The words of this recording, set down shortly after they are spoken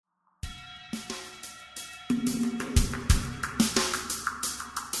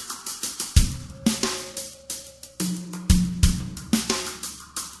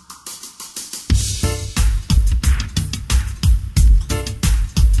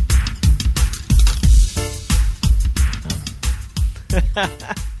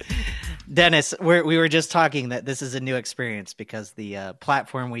Dennis, we were just talking that this is a new experience because the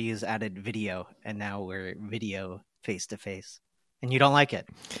platform we use added video, and now we're video face-to-face. And you don't like it.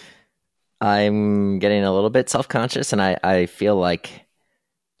 I'm getting a little bit self-conscious, and I feel like,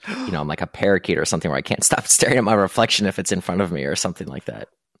 I'm like a parakeet or something where I can't stop staring at my reflection if it's in front of me or something like that.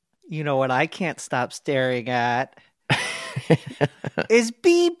 You know what I can't stop staring at is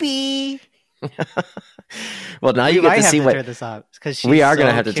BB. Well, now you get to see what turn this off, we are going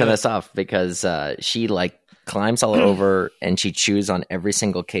to have to turn this off because she climbs all over and she chews on every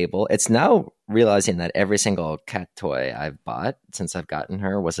single cable. It's now realizing that every single cat toy I've bought since I've gotten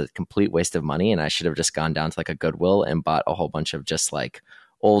her was a complete waste of money, and I should have just gone down to like a Goodwill and bought a whole bunch of just like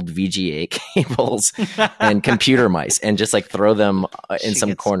old VGA cables and computer mice and just like throw them in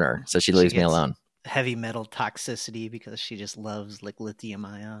some corner so she leaves me alone. Heavy metal toxicity because she just loves like lithium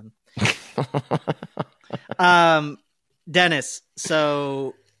ion. Dennis,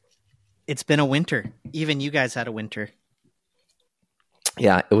 so it's been a winter. Even you guys had a winter.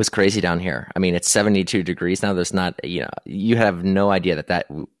 Yeah, it was crazy down here. I mean, it's 72 degrees now. There's not, you have no idea that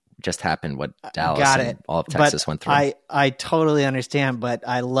just happened, what Dallas and all of Texas went through. I totally understand, but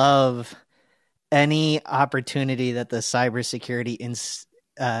I love any opportunity that the cybersecurity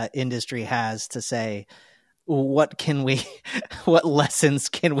industry has to say, what lessons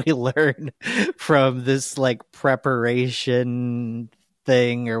can we learn from this like preparation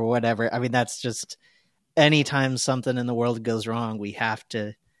thing or whatever? I mean, that's just anytime something in the world goes wrong, we have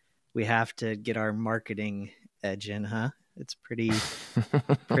to get our marketing edge in, huh? It's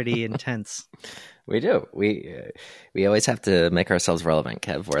pretty intense. We do. We always have to make ourselves relevant,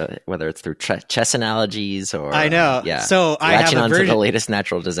 Kev, whether it's through chess analogies or I know. Yeah. So I latching have onto the latest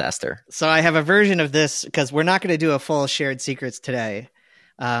natural disaster. So I have a version of this because we're not going to do a full shared secrets today,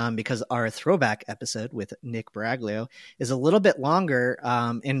 because our throwback episode with Nick Baraglio is a little bit longer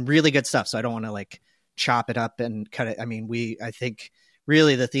and really good stuff. So I don't want to like chop it up and cut it. I mean, I think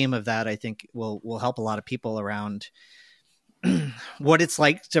really the theme of that I think will help a lot of people around what it's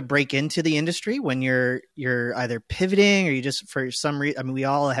like to break into the industry when you're either pivoting or you just for some reason. I mean, we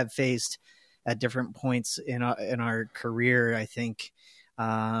all have faced at different points in our career. I think,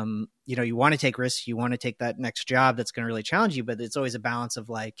 you want to take risks, you want to take that next job that's going to really challenge you, but it's always a balance of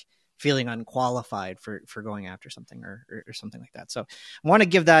like feeling unqualified for going after something or something like that. So I want to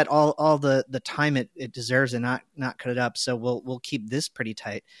give that all the time it deserves and not cut it up. So we'll keep this pretty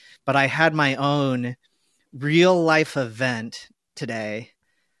tight, but I had my own real life event today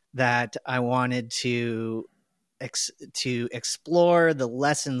that I wanted to explore the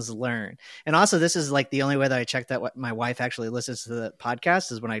lessons learned. And also this is like the only way that I check that my wife actually listens to the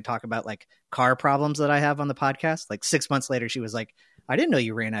podcast is when I talk about like car problems that I have on the podcast. Like 6 months later, she was like, I didn't know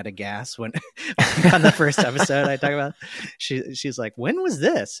you ran out of gas when on the first episode I talk about. She's like, when was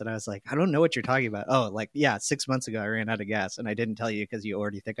this? And I was like, I don't know what you're talking about. Oh, like, yeah, 6 months ago I ran out of gas and I didn't tell you because you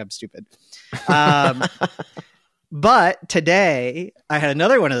already think I'm stupid. But today I had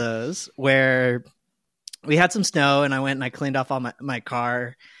another one of those where we had some snow and I went and I cleaned off all my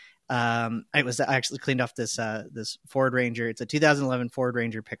car. I actually cleaned off this Ford Ranger. It's a 2011 Ford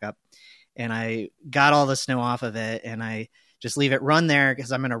Ranger pickup. And I got all the snow off of it and I just leave it run there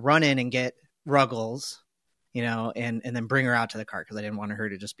because I'm going to run in and get Ruggles, and then bring her out to the car because I didn't want her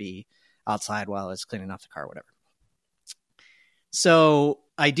to just be outside while I was cleaning off the car, whatever. So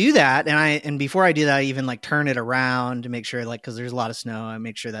I do that. And before I do that, I even like turn it around to make sure cause there's a lot of snow. I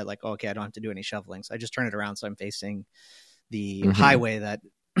make sure that okay, I don't have to do any shoveling. So I just turn it around. So I'm facing the highway that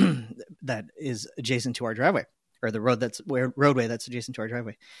is adjacent to our driveway or the roadway that's adjacent to our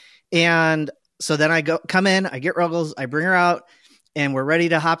driveway. And so then I come in, I get Ruggles, I bring her out and we're ready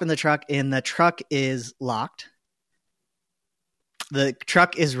to hop in the truck and the truck is locked. The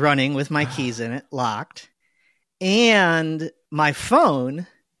truck is running with my keys in it, locked. And my phone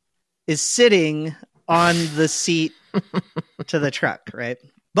is sitting on the seat to the truck, right?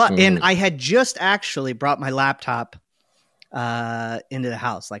 But and I had just actually brought my laptop into the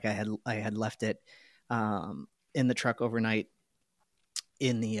house. Like I had left it in the truck overnight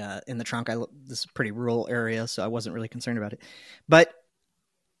in the trunk. This is a pretty rural area, so I wasn't really concerned about it. But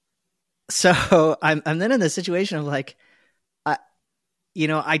so I'm then in the situation of like,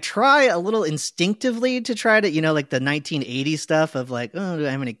 I try a little instinctively to try to, like the 1980s stuff of like, oh, do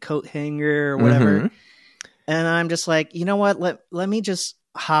I have any coat hanger or whatever? Mm-hmm. And I'm just like, you know what? Let me just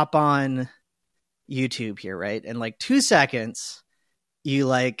hop on YouTube here, right? And like 2 seconds, you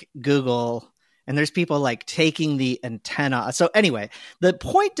like Google, and there's people like taking the antenna. So anyway, the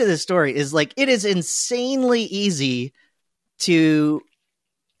point to this story is like, it is insanely easy to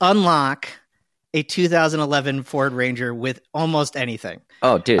unlock a 2011 Ford Ranger with almost anything.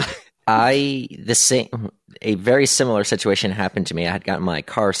 Oh, dude. A very similar situation happened to me. I had gotten my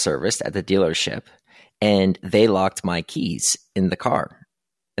car serviced at the dealership, and they locked my keys in the car,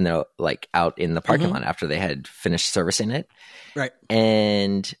 and they're like out in the parking lot after they had finished servicing it. Right.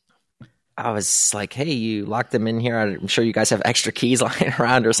 And I was like, hey, you locked them in here. I'm sure you guys have extra keys lying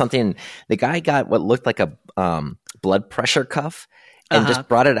around or something. The guy got what looked like a blood pressure cuff and just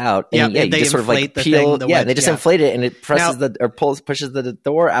brought it out. And you just sort of like peel. They just inflate it, and it presses pushes the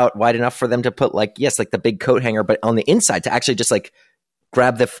door out wide enough for them to put like the big coat hanger, but on the inside to actually just like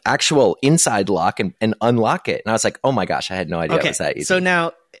grab the actual inside lock and unlock it. And I was like, oh my gosh, I had no idea it was that easy. So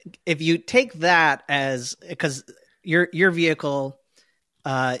now if you take that as, because your vehicle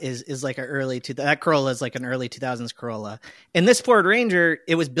is like that Corolla is like an early 2000s Corolla. And this Ford Ranger,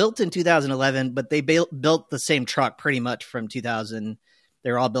 it was built in 2011, but they built the same truck pretty much from 2000.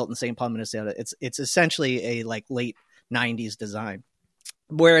 They're all built in St. Paul, Minnesota. It's essentially a like late 90s design.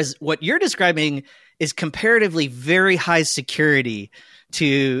 Whereas what you're describing is comparatively very high security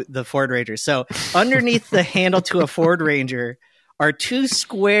to the Ford Ranger. So underneath the handle to a Ford Ranger are two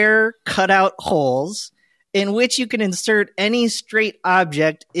square cutout holes in which you can insert any straight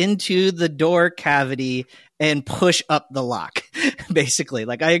object into the door cavity and push up the lock, basically.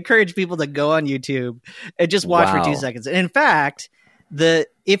 Like, I encourage people to go on YouTube and just watch for 2 seconds. And in fact,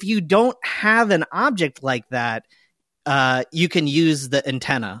 if you don't have an object like that, you can use the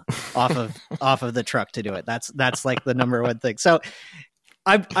antenna off of the truck to do it. That's like the number one thing. So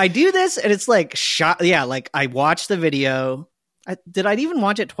I do this, and it's like like I watched the video. Did I even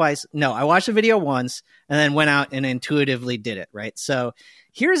watch it twice? No, I watched the video once and then went out and intuitively did it, right? So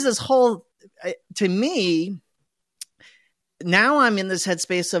here's this whole, to me, now I'm in this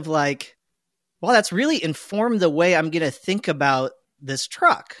headspace of like, well, that's really informed the way I'm going to think about this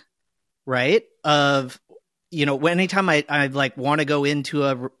truck, right? Of, anytime I like want to go into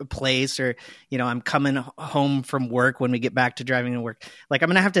a place, or, I'm coming home from work when we get back to driving to work, like I'm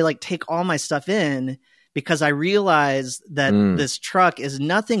going to have to like take all my stuff in, because I realize that this truck is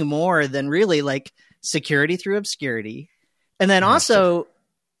nothing more than really like security through obscurity. And then also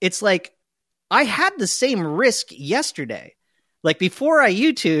it's like, I had the same risk yesterday. Like before I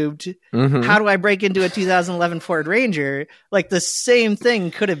YouTubed, how do I break into a 2011 Ford Ranger? Like the same thing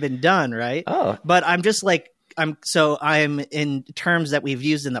could have been done. Right. Oh, but I'm just like, I'm in terms that we've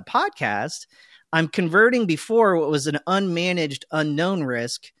used in the podcast, I'm converting before what was an unmanaged unknown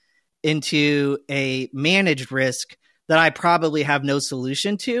risk into a managed risk that I probably have no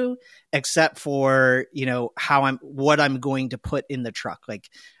solution to, except for, what I'm going to put in the truck, like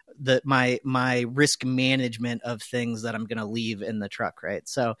my risk management of things that I'm going to leave in the truck. Right.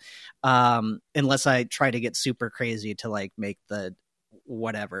 So, unless I try to get super crazy to like make the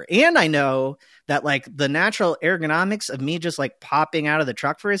whatever. And I know that like the natural ergonomics of me just like popping out of the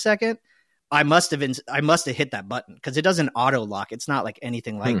truck for a second, I must have hit that button, because it doesn't auto lock. It's not like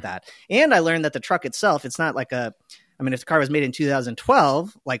anything like that. And I learned that the truck itself, it's not like if the car was made in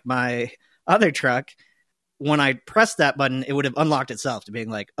 2012, like my other truck, when I pressed that button, it would have unlocked itself to being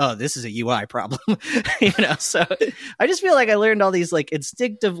like, oh, this is a UI problem. So I just feel like I learned all these like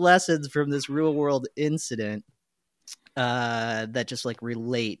instinctive lessons from this real world incident that just like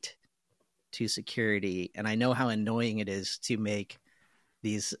relate to security. And I know how annoying it is to make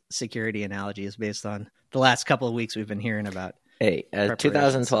these security analogies based on the last couple of weeks we've been hearing about. Hey,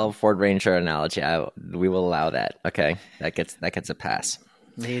 2012 Ford Ranger analogy, we will allow that. Okay, that gets a pass.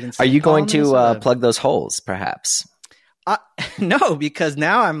 Are you going to plug those holes, perhaps? No, because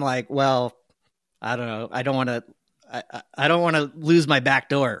now I'm like, well, I don't know. I don't want to lose my back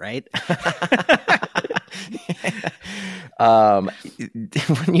door, right?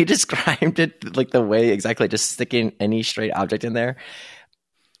 When you described it, like the way exactly, just sticking any straight object in there.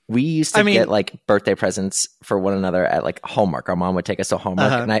 We used to get like birthday presents for one another at like Hallmark. Our mom would take us to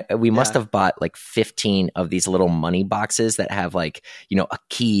Hallmark, and we must have bought like 15 of these little money boxes that have like, a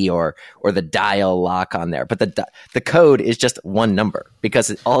key or the dial lock on there. But the code is just one number,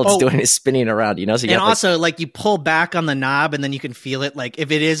 because all it's doing is spinning around, So you also like you pull back on the knob, and then you can feel it. Like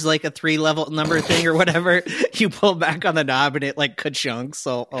if it is like a 3-level number thing or whatever, you pull back on the knob and it like ka-chunks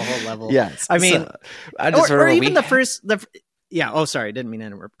a whole level. Yes. I mean, I just or even the yeah. Oh, sorry. Didn't mean to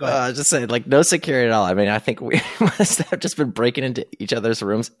interrupt. Go ahead. I was just saying, like, no security at all. I mean, I think we must have just been breaking into each other's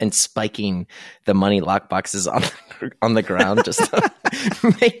rooms and spiking the money lock boxes on the ground just to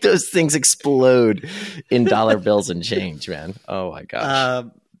make those things explode in dollar bills and change, man. Oh my gosh.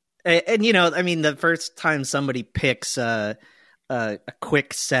 And the first time somebody picks a a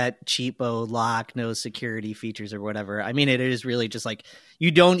quick set, cheapo lock, no security features or whatever. I mean, it is really just like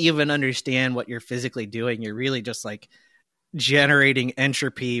you don't even understand what you're physically doing. You're really just like generating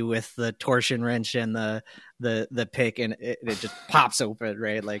entropy with the torsion wrench and the pick, and it just pops open,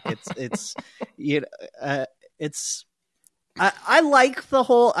 right? Like it's I like the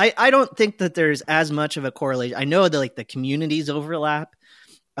whole. I don't think that there's as much of a correlation. I know that like the communities overlap,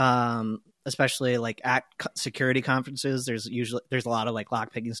 especially like at security conferences. There's a lot of like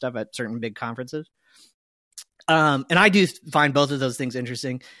lockpicking stuff at certain big conferences, and I do find both of those things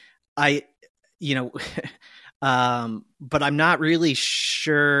interesting. But I'm not really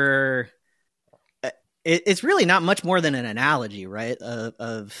sure. It's really not much more than an analogy, right?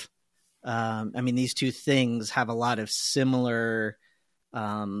 I mean, these two things have a lot of similar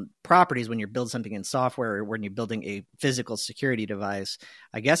properties when you're building something in software or when you're building a physical security device.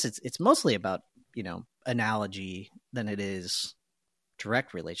 I guess it's mostly about, analogy than it is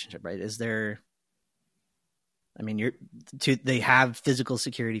direct relationship, right? Is there? I mean, they have physical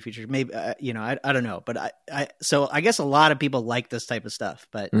security features. Maybe I don't know, but so I guess a lot of people like this type of stuff,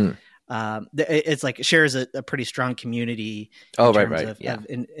 but. It's like it shares a pretty strong community in terms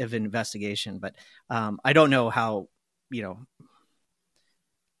of investigation, but I don't know how,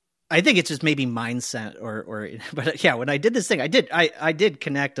 I think it's just maybe mindset but yeah, when I did this thing, I did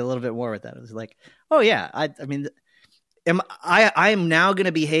connect a little bit more with that. It was like, oh yeah, I mean, I am now going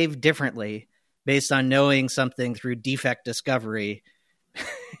to behave differently based on knowing something through defect discovery.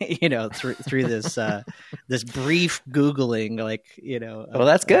 Through this this brief Googling, well,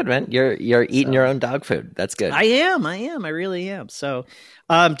 that's good, man. You're eating your own dog food. That's good. I am. I really am. So,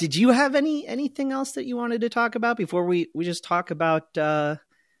 did you have anything else that you wanted to talk about before we just talk about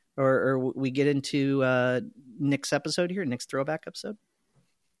or we get into Nick's episode here, Nick's throwback episode?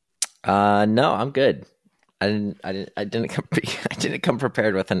 No, I'm good. I didn't come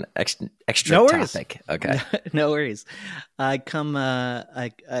prepared with an extra topic. Okay, no worries. I come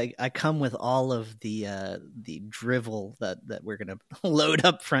with all of the drivel that we're gonna load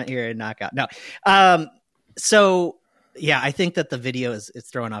up front here and knock out. No, so yeah, I think that the video is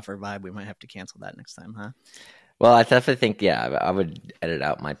throwing off our vibe. We might have to cancel that next time, huh? Well, I definitely think I would edit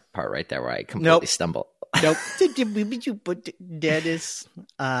out my part right there where I completely stumble. Nope. Dennis.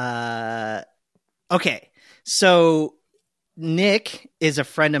 Okay. So Nick is a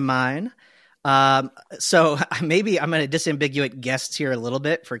friend of mine. So maybe I'm going to disambiguate guests here a little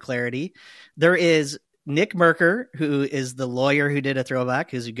bit for clarity. There is Nick Merker, who is the lawyer who did a throwback,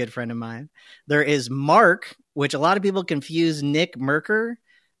 who's a good friend of mine. There is Mark, which a lot of people confuse Nick Merker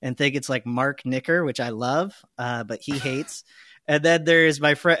and think it's like Mark Nicker, which I love, but he hates. And then there's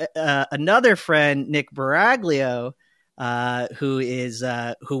my friend, another friend, Nick Baraglio, who is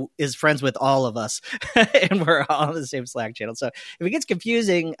friends with all of us, and we're all on the same Slack channel. So if it gets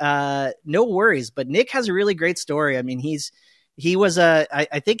confusing, no worries. But Nick has a really great story. I mean, he was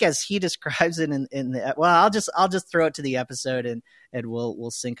I think as he describes it in the well, I'll just throw it to the episode and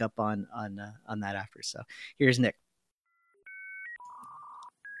we'll sync up on that after. So here's Nick.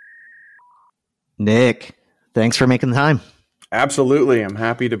 Nick, thanks for making the time. Absolutely, I'm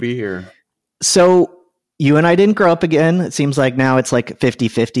happy to be here. So. You and I didn't grow up again. It seems like now it's like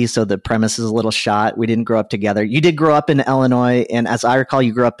 50-50, so the premise is a little shot. We didn't grow up together. You did grow up in Illinois, and as I recall,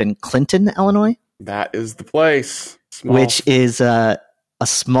 you grew up in Clinton, Illinois? That is the place. Which is a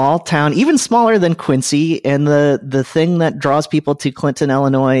small town, even smaller than Quincy, and the thing that draws people to Clinton,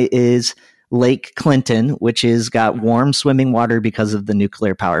 Illinois is Lake Clinton, which has got warm swimming water because of the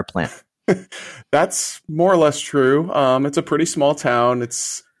nuclear power plant. That's more or less true. It's a pretty small town.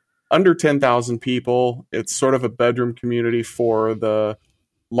 It's under 10,000 people. It's sort of a bedroom community for the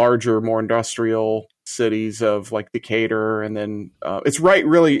larger, more industrial cities of like Decatur. And then it's right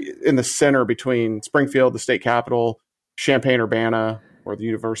really in the center between Springfield, the state capital, Champaign-Urbana, where the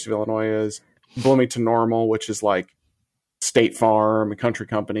University of Illinois is, Bloomington Normal, which is like State Farm and country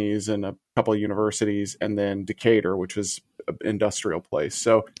companies and a couple of universities, and then Decatur, which is an industrial place.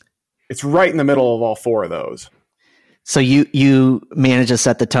 So it's right in the middle of all four of those. So you manage to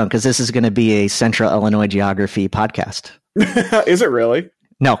set the tone, because this is going to be a Central Illinois geography podcast. Is it really?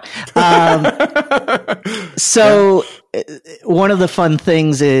 No. So one of the fun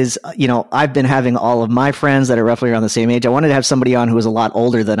things is, I've been having all of my friends that are roughly around the same age. I wanted to have somebody on who was a lot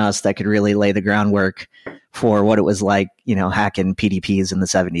older than us that could really lay the groundwork for what it was like, hacking PDPs in the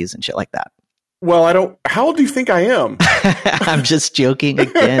 70s and shit like that. Well, how old do you think I am? I'm just joking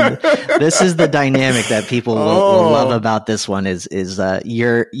again. This is the dynamic that people will love about this one is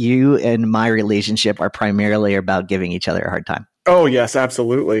you and my relationship are primarily about giving each other a hard time. Oh yes,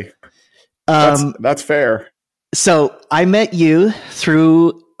 absolutely. That's fair. So I met you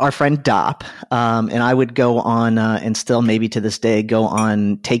through our friend Dop, and I would go on, and still maybe to this day, go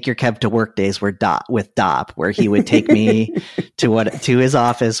on Take Your Kev to Work days with Dop, where he would take me to his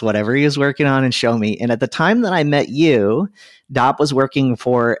office, whatever he was working on, and show me. And at the time that I met you, Dop was working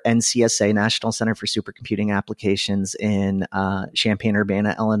for NCSA, National Center for Supercomputing Applications, in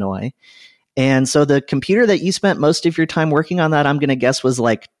Champaign-Urbana, Illinois. And so the computer that you spent most of your time working on, that I'm going to guess was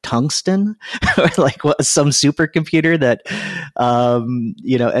like Tungsten, or like some supercomputer that,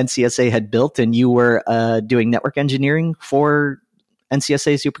 NCSA had built, and you were doing network engineering for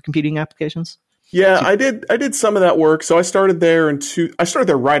NCSA supercomputing applications. Yeah, I did some of that work. So I started there I started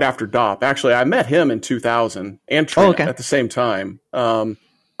there right after DOP. Actually, I met him in 2000 and Trent at the same time.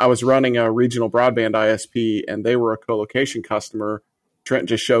 I was running a regional broadband ISP, and they were a co-location customer. Trent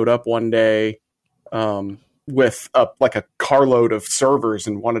just showed up one day with like a carload of servers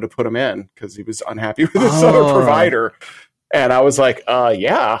and wanted to put them in because he was unhappy with his other provider. And I was like,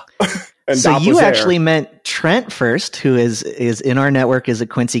 yeah. And so Dop you was actually there. met Trent first, who is in our network as a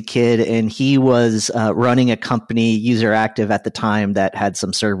Quincy kid, and he was running a company, User Active, at the time that had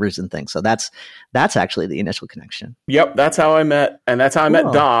some servers and things. So that's actually the initial connection. Yep, that's how I met, and that's how I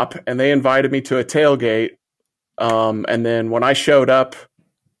met Dop, and they invited me to a tailgate. And then when I showed up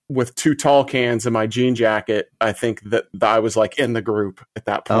with 2 tall cans in my jean jacket, I think that I was like in the group at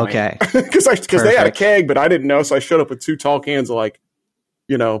that point. Okay. Because they had a keg, but I didn't know. So I showed up with 2 tall cans of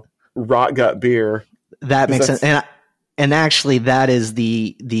rot gut beer. That makes sense. And actually that is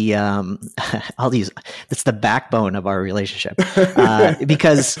the it's the backbone of our relationship.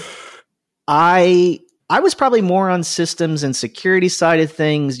 Because I was probably more on systems and security side of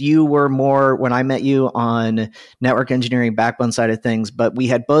things. You were more, when I met you, on network engineering backbone side of things, but we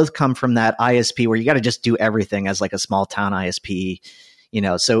had both come from that ISP where you got to just do everything as like a small town ISP,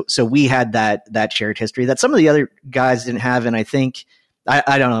 so we had that shared history that some of the other guys didn't have. And I think,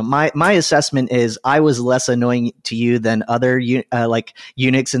 I don't know. My assessment is I was less annoying to you than other like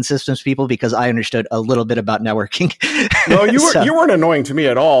Unix and systems people, because I understood a little bit about networking. No, you weren't annoying to me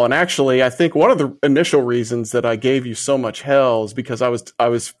at all. And actually, I think one of the initial reasons that I gave you so much hell is because I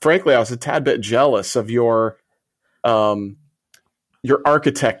was frankly a tad bit jealous of your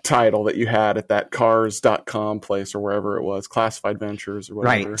architect title that you had at that cars.com place or wherever it was, Classified Ventures or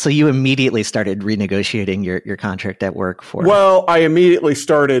whatever. Right. So you immediately started renegotiating your contract at work for. Well, I immediately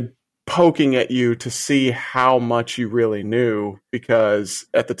started poking at you to see how much you really knew, because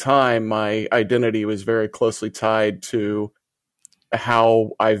at the time my identity was very closely tied to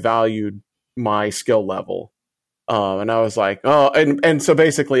how I valued my skill level. And I was like, and so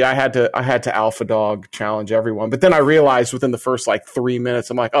basically I had to alpha dog challenge everyone. But then I realized within the first 3 minutes,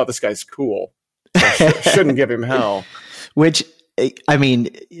 I'm like, oh, this guy's cool. So I shouldn't give him hell. Which, I mean,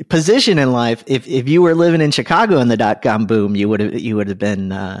 position in life, if you were living in Chicago in the .com boom, you would have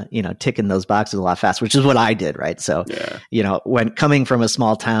been, ticking those boxes a lot faster, which is what I did. Right. So, when coming from a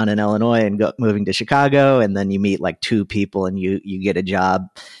small town in Illinois and moving to Chicago, and then you meet 2 people and you get a job,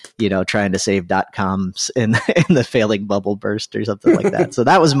 trying to save .coms in the failing bubble burst or something like that. So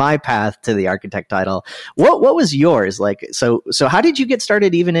that was my path to the architect title. What was yours? So how did you get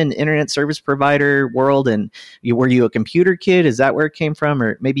started even in internet service provider world? And were you a computer kid? Is that where it came from?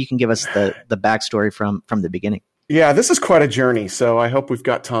 Or maybe you can give us the backstory from the beginning. Yeah, this is quite a journey. So I hope we've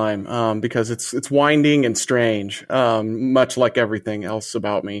got time, because it's winding and strange, much like everything else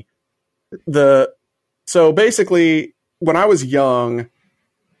about me. So basically, when I was young,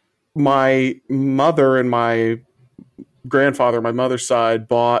 my mother and my grandfather, my mother's side,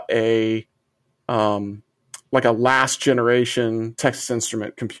 bought a last generation Texas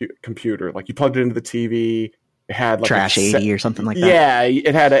Instrument computer. Like, you plugged it into the TV. It had Trash 80 or something like that. Yeah,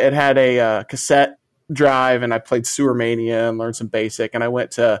 it had a cassette drive, and I played Sewer Mania and learned some BASIC. And I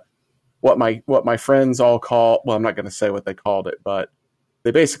went to what my friends all call, well, I'm not going to say what they called it, but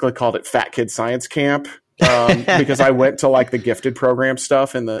they basically called it Fat Kid Science Camp. Because I went to the gifted program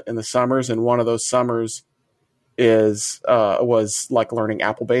stuff in the summers, and one of those summers was learning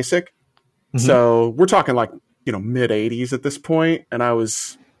Apple Basic. Mm-hmm. So we're talking mid 80s at this point, and I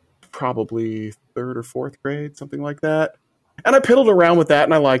was probably 3rd or 4th grade, something like that. And I piddled around with that,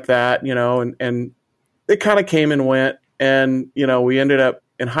 and I liked that, and it kind of came and went. And we ended up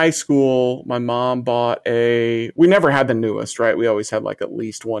in high school. My mom bought we never had the newest, right? We always had at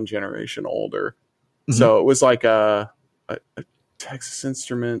least one generation older. Mm-hmm. So it was a Texas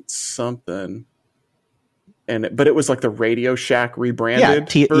Instruments something, but it was the Radio Shack rebranded.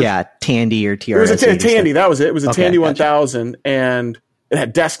 Tandy or TRS. It was a Tandy. That was it. It was a Tandy 1000, and it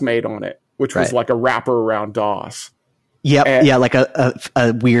had DeskMate on it, which was a wrapper around DOS. Yep. And- yeah. Like a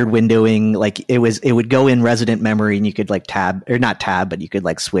weird windowing, like it would go in resident memory and you could like tab or not tab, but you could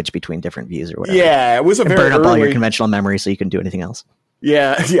like switch between different views or whatever. Yeah. It was a very burn up all your early- conventional memory so you can do anything else.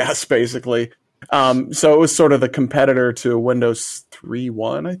 Yeah. Yes, basically. So it was sort of the competitor to Windows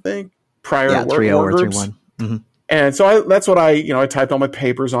 3.1, I think, prior to 3.0 or Workgroups. 3.1. Mm-hmm. And so that's what I typed all my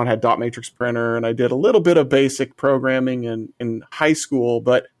papers on, had dot matrix printer, and I did a little bit of basic programming in high school.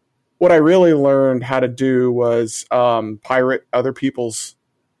 But what I really learned how to do was pirate other people's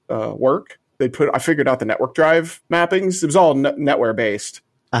work. I figured out the network drive mappings. It was all NetWare based.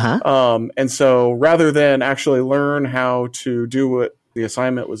 Uh-huh. And so rather than actually learn how to do what the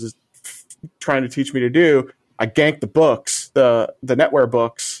assignment was trying to teach me to do, I ganked the books, the NetWare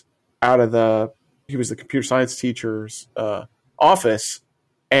books, out of he was the computer science teacher's office,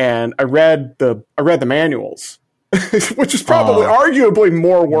 and I read the manuals, which is probably arguably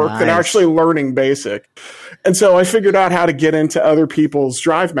more work than actually learning BASIC. And so I figured out how to get into other people's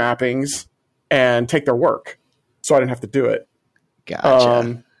drive mappings and take their work, so I didn't have to do it.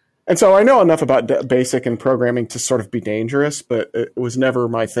 Gotcha. And so I know enough about BASIC and programming to sort of be dangerous, but it was never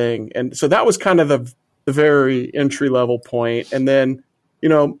my thing. And so that was kind of the very entry level point. And then,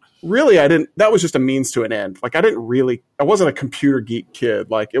 really, that was just a means to an end. Like I wasn't a computer geek kid.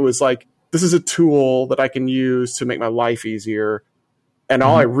 Like it was like, this is a tool that I can use to make my life easier. And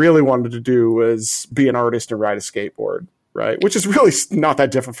all I really wanted to do was be an artist and ride a skateboard, right? Which is really not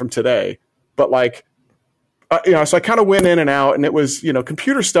that different from today. But like, so I kind of went in and out, and it was,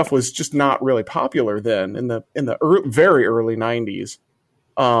 computer stuff was just not really popular then in the very early 90s.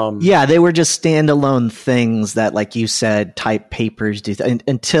 Yeah, they were just standalone things that, like you said, type papers do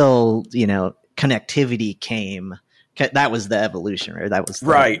until connectivity came. That was the evolution, right? That was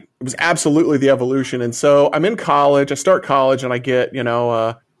right. It was absolutely the evolution. And so I'm in college. I start college, and I get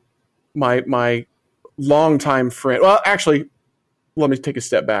my longtime friend. Well, actually, let me take a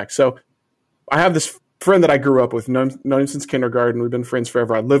step back. So I have this friend that I grew up with, known him since kindergarten. We've been friends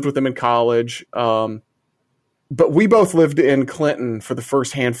forever. I lived with him in college. But we both lived in Clinton for the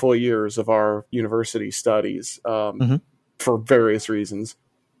first handful of years of our university studies for various reasons.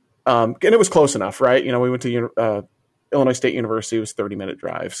 And it was close enough, right? We went to Illinois State University. It was a 30-minute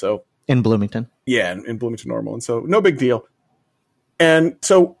drive. So in Bloomington. Yeah, in Bloomington Normal. And so no big deal. And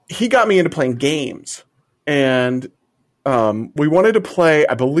so he got me into playing games. And we wanted to play,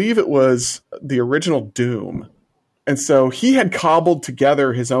 I believe it was the original Doom. And so he had cobbled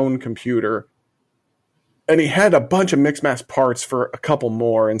together his own computer, and he had a bunch of mixed mass parts for a couple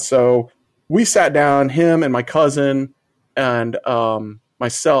more. And so we sat down, him and my cousin and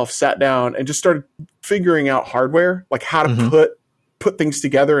myself sat down and just started figuring out hardware, like how to put things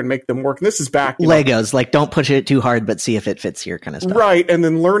together and make them work. And this is back Legos, like don't push it too hard, but see if it fits here kind of stuff. Right. And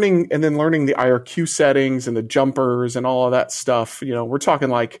then learning the IRQ settings and the jumpers and all of that stuff. We're talking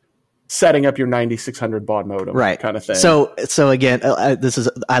like setting up your 9600 baud modem, right, kind of thing. So again,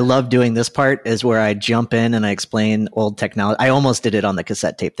 I love doing this part is where I jump in and I explain old technology. I almost did it on the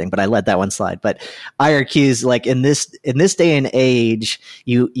cassette tape thing, but I let that one slide. But IRQs, like in this day and age,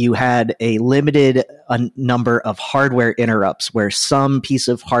 you had a limited number of hardware interrupts where some piece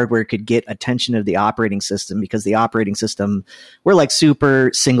of hardware could get attention of the operating system, because the operating system were like super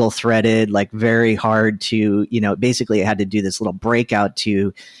single threaded, like very hard to, basically it had to do this little breakout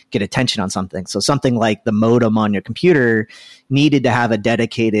to get attention on something. So something like the modem on your computer needed to have a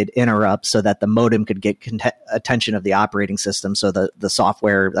dedicated interrupt so that the modem could get attention of the operating system, so the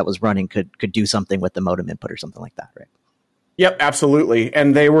software that was running could do something with the modem input or something like that, right? Yep, absolutely.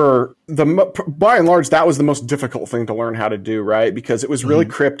 And they were by and large, that was the most difficult thing to learn how to do, right? Because it was really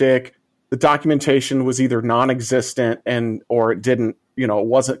cryptic. The documentation was either non-existent or it didn't, it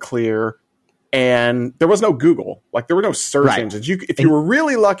wasn't clear. And there was no Google, like there were no search engines. If you were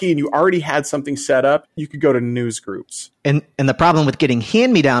really lucky and you already had something set up, you could go to news groups. And the problem with getting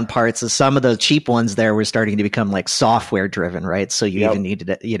hand-me-down parts is some of the cheap ones there were starting to become like software driven, right? So you even needed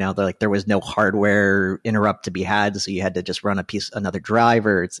to, there was no hardware interrupt to be had. So you had to just run another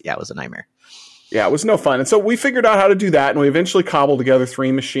driver. It was a nightmare. Yeah, it was no fun. And so we figured out how to do that. And we eventually cobbled together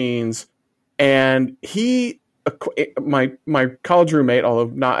 3 machines. And my college roommate,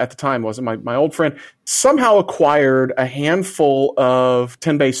 although not at the time, wasn't my old friend, somehow acquired a handful of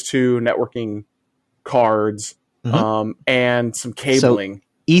 10BASE-2 networking cards and some cabling. So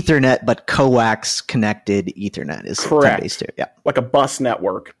Ethernet, but coax connected Ethernet is correct. 10BASE-2, yeah, like a bus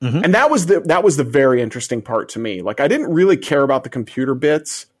network. And that was the very interesting part to me. Like I didn't really care about the computer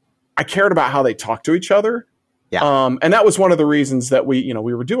bits. I cared about how they talk to each other. Yeah. And that was one of the reasons that we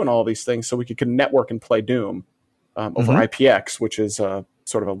were doing all these things so we could network and play Doom over IPX, which is sort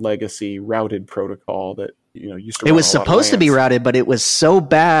of a legacy routed protocol that used to. It run was a lot of supposed to be LANs. routed, but it was so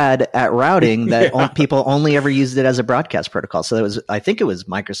bad at routing that people only ever used it as a broadcast protocol. So I think it was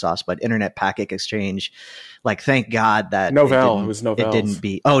Microsoft's, but Internet Packet Exchange. Like, thank God that Novell. It was Novell's. It didn't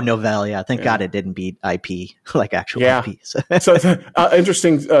beat. Oh, Novell. Yeah, thank God it didn't beat IP, like actual IP. So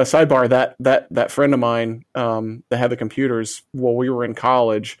interesting sidebar. That friend of mine that had the computers while we were in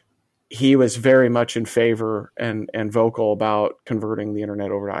college, he was very much in favor and vocal about converting the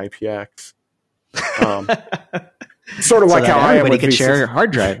internet over to IPX. Sort of So like that how I am everybody with could V6. share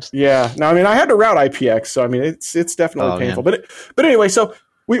hard drives. Yeah. No, I mean, I had to route IPX, so I mean, it's definitely painful. Man. But anyway, so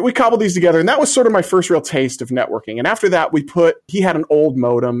we cobbled these together, and that was sort of my first real taste of networking. And after that, he had an old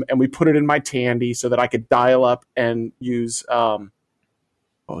modem, and we put it in my Tandy so that I could dial up and use what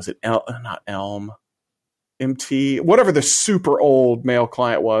was it? Not Elm. MT, whatever the super old mail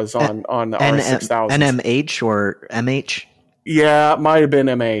client was on the RS6000. NMH or MH? Yeah, it might have been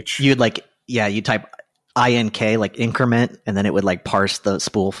MH. You type INK, like increment, and then it would like parse the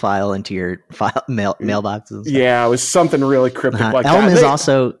spool file into your mailboxes. Yeah, it was something really cryptic like Elm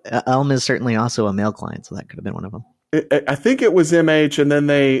that. Elm is certainly also a mail client, so that could have been one of them. I think it was MH, and then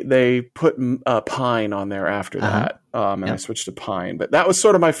they put Pine on there after that, and I switched to Pine. But that was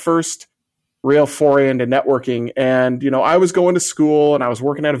sort of my first real foray into networking. And, I was going to school and I was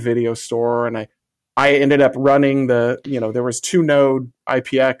working at a video store, and I ended up running there was 2-node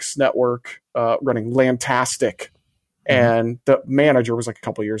IPX network running Lantastic. And the manager was like a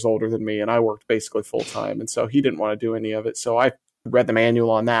couple years older than me, and I worked basically full time. And so he didn't want to do any of it. So I read the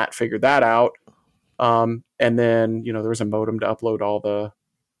manual on that, figured that out. And then, there was a modem to upload all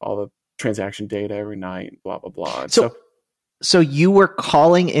the transaction data every night, blah, blah, blah. And So you were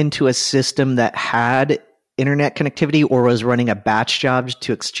calling into a system that had internet connectivity, or was running a batch job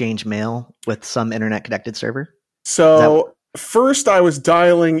to exchange mail with some internet connected server? So first I was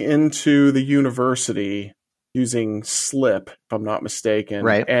dialing into the university using Slip, if I'm not mistaken.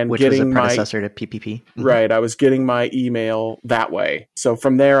 Right, and which getting was a predecessor to PPP. Mm-hmm. Right, I was getting my email that way. So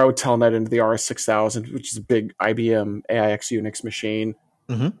from there I would telnet into the RS6000, which is a big IBM AIX Unix machine,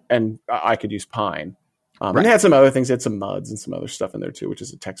 and I could use Pine. And they had some other things. They had some MUDs and some other stuff in there too, which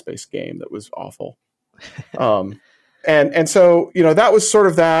is a text-based game that was awful. And so, that was sort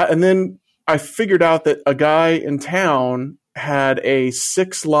of that. And then I figured out that a guy in town had a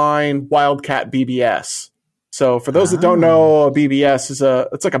 6-line Wildcat BBS. So for those that don't know, a BBS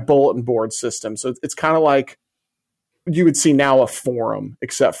it's like a bulletin board system. So it's kind of like you would see now a forum,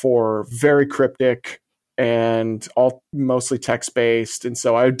 except for very cryptic and all mostly text-based. And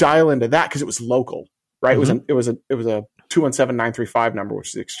so I would dial into that because it was local. Right, it was a 217-935 number, which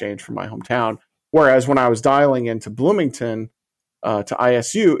is the exchange from my hometown. Whereas when I was dialing into Bloomington to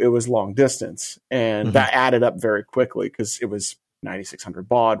ISU, it was long distance, and that added up very quickly because it was 9600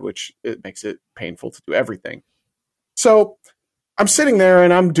 baud, which it makes it painful to do everything. So I'm sitting there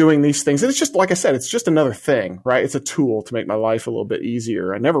and I'm doing these things, and it's just like I said, it's just another thing, right? It's a tool to make my life a little bit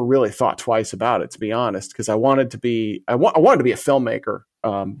easier. I never really thought twice about it, to be honest, because I wanted to be a filmmaker,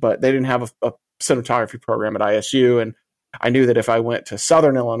 but they didn't have a cinematography program at ISU, and I knew that if I went to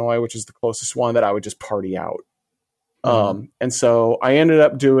Southern Illinois, which is the closest one, that I would just party out. And so I ended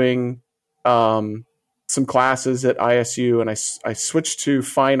up doing some classes at ISU, and I switched to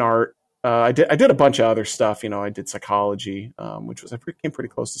fine art. I did a bunch of other stuff. I did psychology, which I came pretty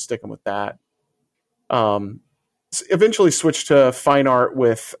close to sticking with that. Eventually switched to fine art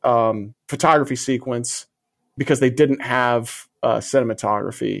with photography sequence because they didn't have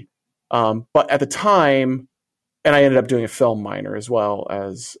cinematography. But at the time, and I ended up doing a film minor as well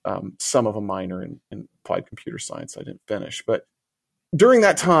as some of a minor in applied computer science. I didn't finish. But during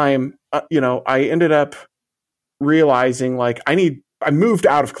that time, I ended up realizing I moved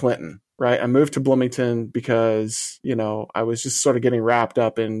out of Clinton, right? I moved to Bloomington because, I was just sort of getting wrapped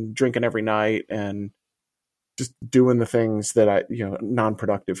up in drinking every night and just doing the things that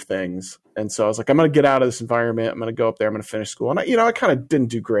non-productive things. And so I was like, I'm going to get out of this environment. I'm going to go up there. I'm going to finish school. And I kind of didn't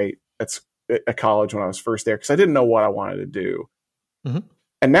do great at college when I was first there because I didn't know what I wanted to do.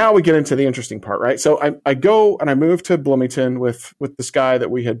 And now we get into the interesting part, right? So I go and I move to Bloomington with this guy that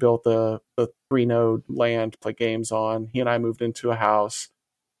we had built the 3-node LAN to play games on. He and I moved into a house,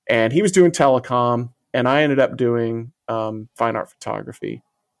 and he was doing telecom, and I ended up doing fine art photography.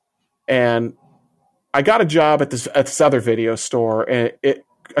 And I got a job at this other video store, and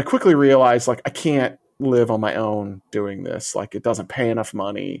I quickly realized I can't live on my own doing this. It doesn't pay enough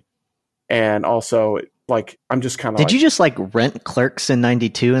money. And also, I'm just kind of. Did you just rent Clerks in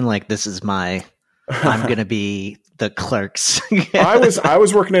 '92 and this is I'm going to be the Clerks. I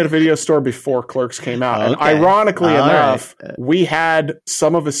was working at a video store before Clerks came out, and ironically enough, we had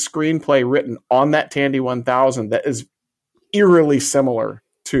some of a screenplay written on that Tandy 1000 that is eerily similar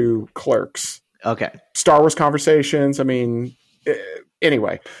to Clerks. Okay. Star Wars Conversations. I mean,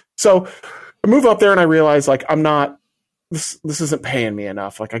 anyway, so I move up there and I realize like I'm not. This isn't paying me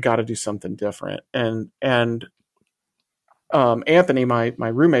enough. Like I got to do something different. And Anthony, my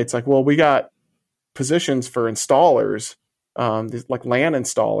roommate's like, well, we got positions for installers, these like LAN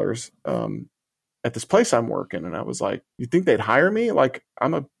installers, at this place I'm working. And I was like, you think they'd hire me? Like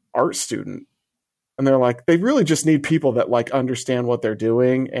I'm a art student. And they're like, they really just need people that like understand what they're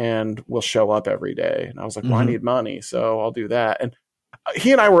doing and will show up every day. And I was like, well, I need money, so I'll do that. And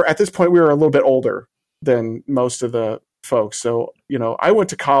he and I were, at this point, we were a little bit older than most of the folks. So, you know, I went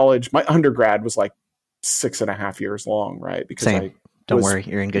to college. My undergrad was like 6.5 years long, right? Because Same. Don't worry,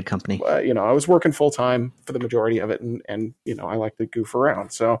 you're in good company. You know, I was working full time for the majority of it, and you know, I like to goof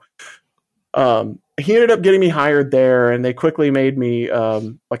around. So, he ended up getting me hired there, and they quickly made me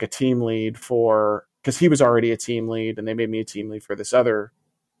like a team lead because he was already a team lead, and they made me a team lead for this other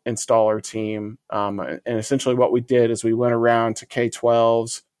installer team. And essentially, what we did is we went around to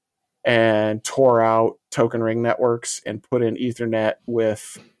K-12s and tore out token ring networks and put in Ethernet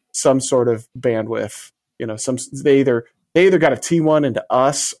with some sort of bandwidth. You know, they either got a T1 into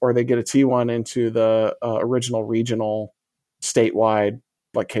us or they get a T1 into the original regional statewide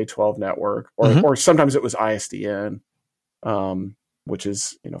like K-12 network, or sometimes it was ISDN, which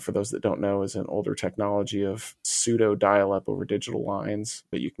is, you know, for those that don't know, is an older technology of pseudo dial-up over digital lines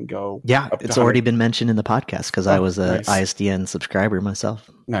that you can go. Yeah, it's already been mentioned in the podcast because I was a ISDN subscriber myself.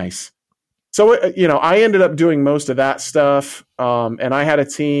 Nice. So, you know, I ended up doing most of that stuff, and I had a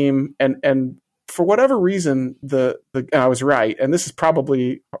team, and for whatever reason, and I was right, and this is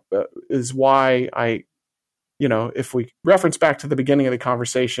probably is why I, you know, if we reference back to the beginning of the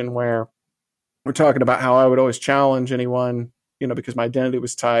conversation where we're talking about how I would always challenge anyone, you know, because my identity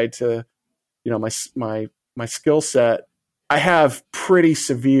was tied to, you know, my skill set. I have pretty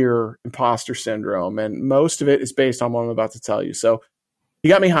severe imposter syndrome, and most of it is based on what I'm about to tell you. So he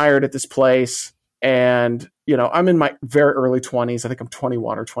got me hired at this place, and, you know, I'm in my very early 20s. I think I'm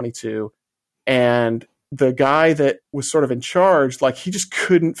 21 or 22. And the guy that was sort of in charge, like, he just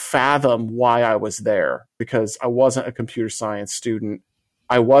couldn't fathom why I was there, because I wasn't a computer science student.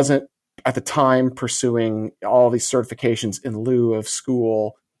 I wasn't at the time pursuing all these certifications in lieu of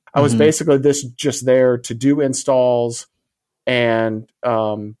school. I was basically just there to do installs. And,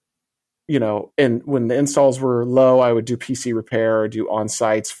 you know, and when the installs were low, I would do PC repair or do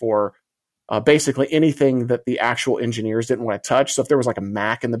on-sites for basically anything that the actual engineers didn't want to touch. So if there was like a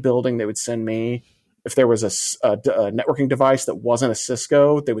Mac in the building, they would send me. If there was a networking device that wasn't a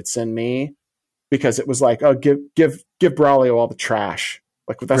Cisco, they would send me, because it was like, oh, give Braulio all the trash.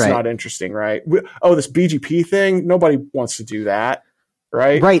 Like, that's not interesting, right? This BGP thing, nobody wants to do that,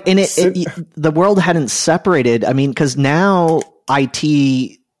 right? Right, and the world hadn't separated. I mean, because now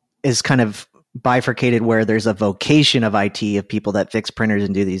IT is kind of bifurcated, where there's a vocation of IT, of people that fix printers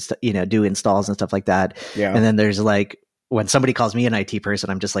and do these, you know, do installs and stuff like that. Yeah. And then there's like, when somebody calls me an IT person,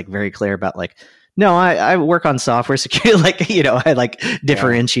 I'm just like very clear about like, no, I work on software security. Like, you know, I like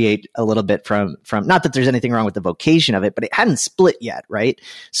differentiate a little bit from, not that there's anything wrong with the vocation of it, but it hadn't split yet. Right.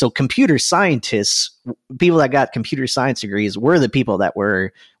 So computer scientists, people that got computer science degrees, were the people that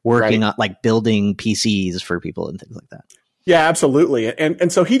were working on like building PCs for people and things like that. Yeah, absolutely.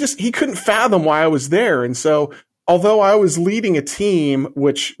 And so he couldn't fathom why I was there. And so, although I was leading a team,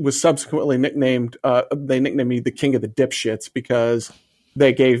 which was subsequently nicknamed, they nicknamed me the King of the Dipshits, because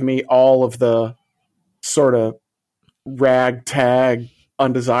they gave me all of the sort of ragtag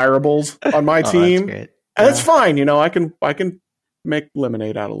undesirables on my team. That's great. And that's fine. You know, I can make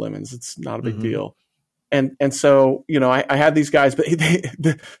lemonade out of lemons. It's not a big deal. And so, you know, I had these guys, but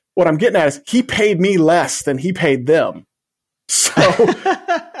what I'm getting at is he paid me less than he paid them. So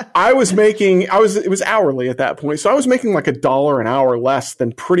it was hourly at that point. So I was making like $1 an hour less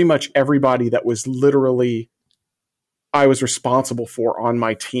than pretty much everybody that was literally I was responsible for on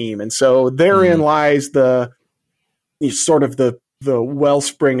my team. And so therein lies the sort of the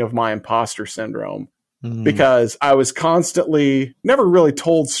wellspring of my imposter syndrome, because I was constantly, never really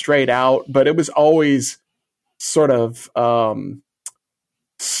told straight out, but it was always sort of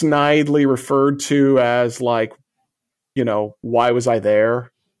snidely referred to as like, you know, why was I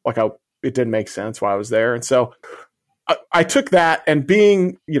there? Like it didn't make sense why I was there. And so I took that, and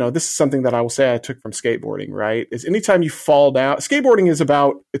being, you know, this is something that I will say I took from skateboarding, right? Is anytime you fall down, skateboarding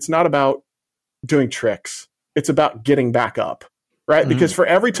it's not about doing tricks. It's about getting back up, right? Because for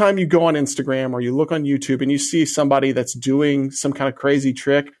every time you go on Instagram or you look on YouTube and you see somebody that's doing some kind of crazy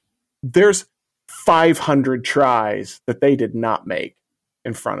trick, there's 500 tries that they did not make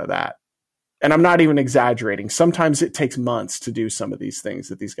in front of that. And I'm not even exaggerating. Sometimes it takes months to do some of these things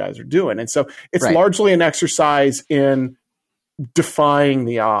that these guys are doing. And so it's largely an exercise in defying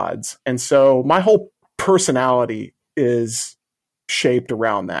the odds. And so my whole personality is shaped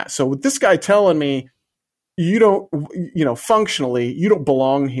around that. So with this guy telling me, you don't, functionally, you don't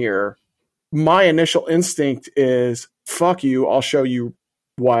belong here, my initial instinct is, fuck you, I'll show you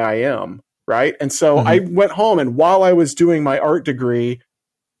why I am, right? And so I went home, and while I was doing my art degree,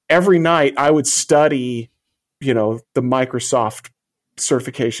 every night I would study, the Microsoft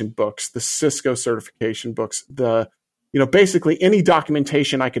certification books, the Cisco certification books, basically any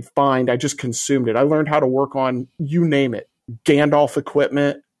documentation I could find, I just consumed it. I learned how to work on, you name it, Gandalf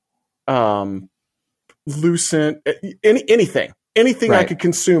equipment, Lucent, anything I could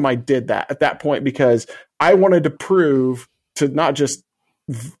consume. I did that at that point because I wanted to prove to not just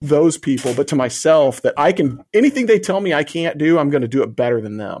those people, but to myself that I can, anything they tell me I can't do, I'm going to do it better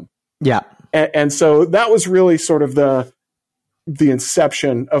than them. Yeah. And so that was really sort of the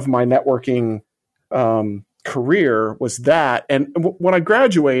inception of my networking career, was that. And when I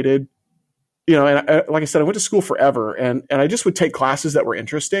graduated, like I said, I went to school forever, and I just would take classes that were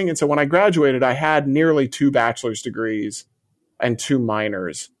interesting. And so when I graduated, I had nearly 2 bachelor's degrees and 2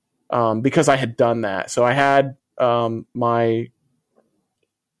 minors because I had done that. So I had my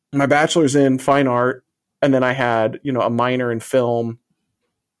bachelor's in fine art, and then I had, a minor in film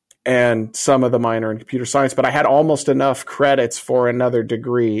and some of the minor in computer science, but I had almost enough credits for another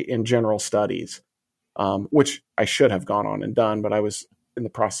degree in general studies, which I should have gone on and done, but I was in the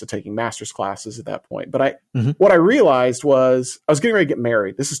process of taking master's classes at that point. But what I realized was I was getting ready to get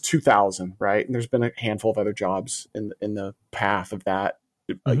married. This is 2000, right? And there's been a handful of other jobs in the path of that,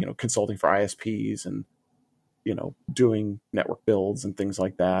 consulting for ISPs and, doing network builds and things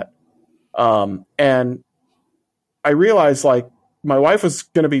like that. And I realized, like, my wife was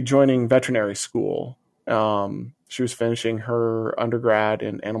going to be joining veterinary school. She was finishing her undergrad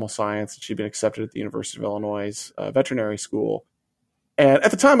in animal science. She'd been accepted at the University of Illinois veterinary school. And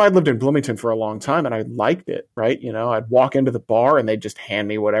at the time, I'd lived in Bloomington for a long time, and I liked it, right? I'd walk into the bar, and they'd just hand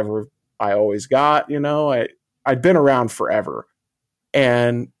me whatever I always got. I'd been around forever.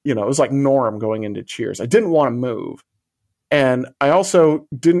 And, it was like norm going into Cheers. I didn't want to move. And I also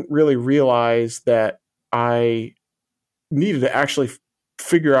didn't really realize that I needed to actually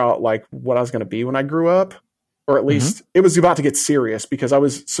figure out, like, what I was going to be when I grew up, or at least it was about to get serious because I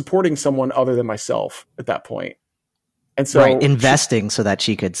was supporting someone other than myself at that point. And so investing so that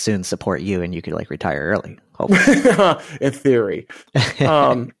she could soon support you and you could, like, retire early, hopefully. In theory.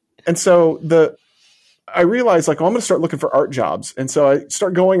 And so I realized, like, I'm going to start looking for art jobs. And so I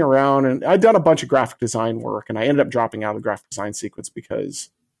start going around, and I'd done a bunch of graphic design work, and I ended up dropping out of the graphic design sequence because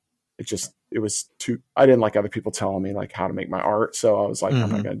it was too, I didn't like other people telling me, like, how to make my art. So I was like,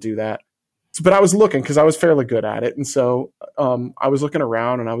 I'm not going to do that. But I was looking because I was fairly good at it. And so I was looking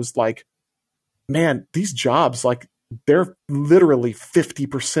around, and I was like, man, these jobs, like, they're literally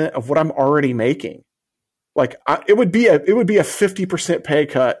 50% of what I'm already making. Like, it would be a 50% pay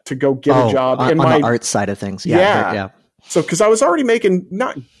cut to go get a job on the art side of things. Yeah. So, because I was already making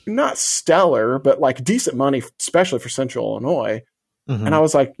not stellar, but, like, decent money, especially for Central Illinois. And I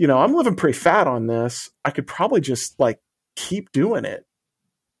was like, I'm living pretty fat on this. I could probably just, like, keep doing it.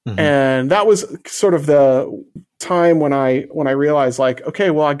 And that was sort of the time when I realized, like, okay,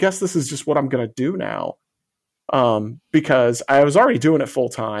 well, I guess this is just what I'm going to do now. Because I was already doing it full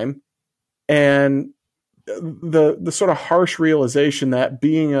time, and the sort of harsh realization that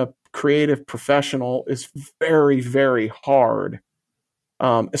being a creative professional is very, very hard,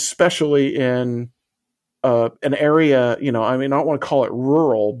 especially in an area, I don't want to call it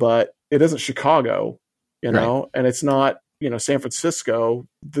rural, but it isn't Chicago, and it's not, San Francisco.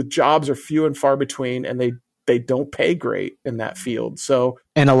 The jobs are few and far between, and they don't pay great in that field. So,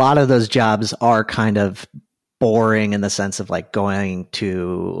 and a lot of those jobs are kind of boring in the sense of, like, going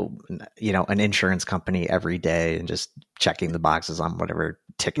to, an insurance company every day and just checking the boxes on whatever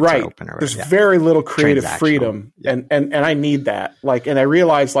tickets are open. Or there's very little creative freedom. And I need that. Like, and I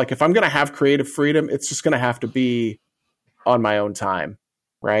realized, like, if I'm going to have creative freedom, it's just going to have to be on my own time.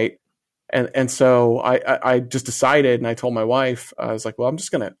 Right. And so I just decided, and I told my wife, I was like, well, I'm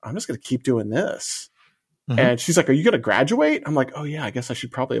just going to keep doing this. And she's like, are you going to graduate? I'm like, oh yeah, I guess I should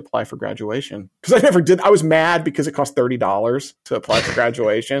probably apply for graduation. Cause I never did. I was mad because it cost $30 to apply for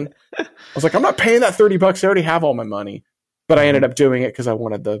graduation. I was like, I'm not paying that $30. I already have all my money, but I ended up doing it cause I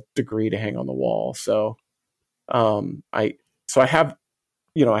wanted the degree to hang on the wall. So, I so I have,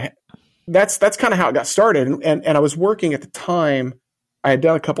 that's kind of how it got started. And I was working at the time. I had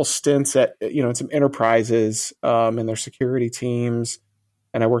done a couple stints at, in some enterprises, in their security teams.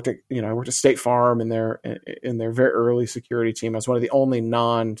 And I worked at State Farm in their very early security team. I was one of the only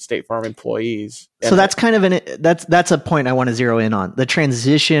non-State Farm employees. So that's kind of that's a point I want to zero in on. The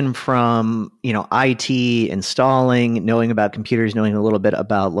transition from, IT, installing, knowing about computers, knowing a little bit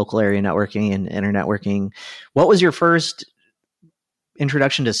about local area networking and internet networking. What was your first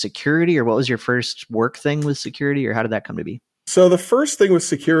introduction to security, or what was your first work thing with security, or how did that come to be? So the first thing with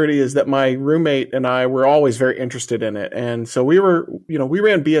security is that my roommate and I were always very interested in it. And so we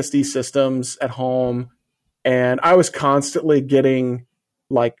ran BSD systems at home, and I was constantly getting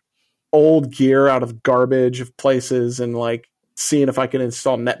like old gear out of garbage of places and like seeing if I could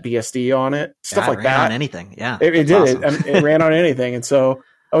install NetBSD on it, stuff like that. On anything. Yeah. It did. Awesome. It ran on anything. And so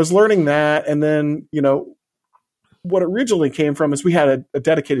I was learning that. And then, what originally came from is we had a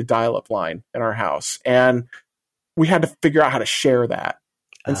dedicated dial-up line in our house, and we had to figure out how to share that.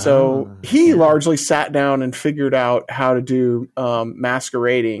 And so he largely sat down and figured out how to do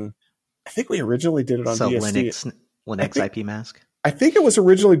masquerading. I think we originally did it on BSD. Linux IP mask? I think it was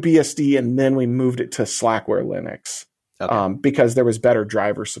originally BSD, and then we moved it to Slackware Linux because there was better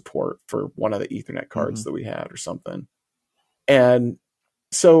driver support for one of the Ethernet cards that we had or something. And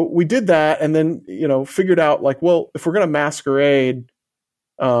so we did that, and then, figured out like, well, if we're going to masquerade,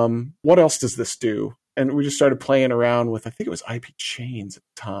 what else does this do? And we just started playing around with, I think it was IP chains at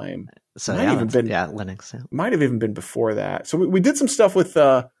the time. So Linux. Yeah. Might have even been before that. So we did some stuff with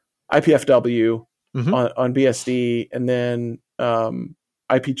IPFW on BSD, and then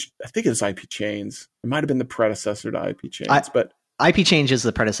I think it was IP chains. It might have been the predecessor to IP chains, but IP change is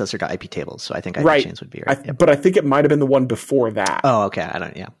the predecessor to IP tables. So I think IP chains would be right. But I think it might have been the one before that. Oh,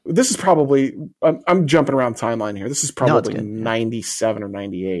 okay. This is probably, I'm jumping around the timeline here. This is probably 97 or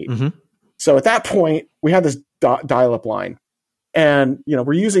 98. Mm-hmm. So at that point, we had this dial-up line, and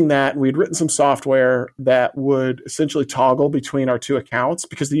we're using that. And we'd written some software that would essentially toggle between our two accounts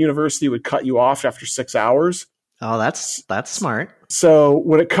because the university would cut you off after 6 hours. Oh, that's smart. So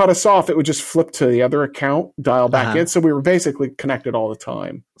when it cut us off, it would just flip to the other account, dial back in. So we were basically connected all the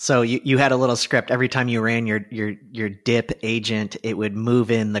time. So you had a little script every time you ran your DIP agent, it would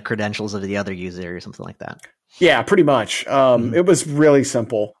move in the credentials of the other user or something like that. Yeah, pretty much. It was really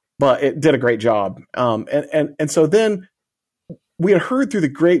simple, but it did a great job. And so then we had heard through the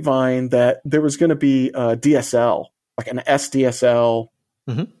grapevine that there was going to be a DSL, like an SDSL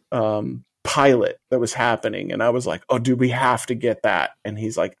pilot that was happening. And I was like, oh, dude, we have to get that. And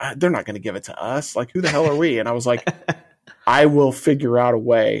he's like, they're not going to give it to us. Like, who the hell are we? And I was like, I will figure out a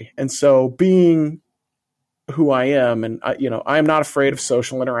way. And so being who I am, and I'm not afraid of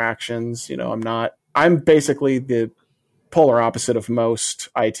social interactions. I'm basically the polar opposite of most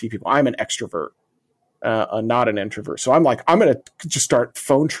IT people. I'm an extrovert, not an introvert. So I'm like, I'm going to just start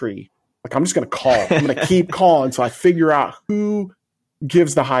phone tree. Like, I'm just going to call. I'm going to keep calling until I figure out who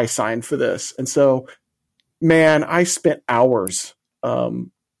gives the high sign for this. And so, man, I spent hours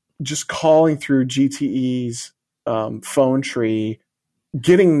just calling through GTE's phone tree,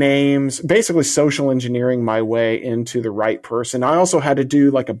 getting names, basically social engineering my way into the right person. I also had to do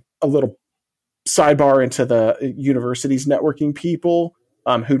like a little sidebar into the university's networking people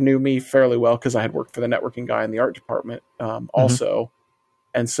who knew me fairly well because I had worked for the networking guy in the art department also.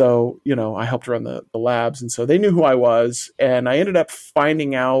 And so, I helped run the labs. And so they knew who I was. And I ended up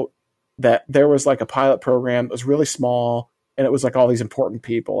finding out that there was like a pilot program that was really small, and it was like all these important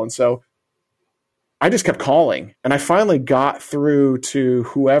people. And so I just kept calling, and I finally got through to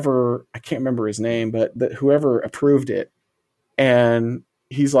whoever, I can't remember his name, but whoever approved it. And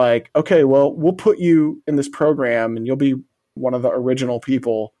he's like, okay, well, we'll put you in this program and you'll be one of the original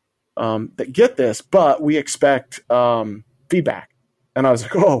people that get this, but we expect feedback. And I was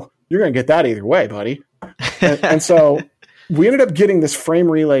like, oh, you're going to get that either way, buddy. And so we ended up getting this frame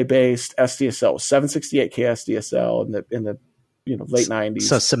relay based SDSL, 768K SDSL in the late 90s.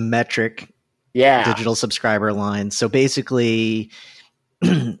 So symmetric digital subscriber line. So basically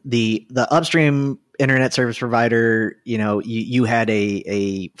the upstream internet service provider, you had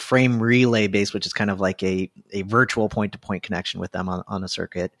a frame relay base, which is kind of like a virtual point-to-point connection with them on a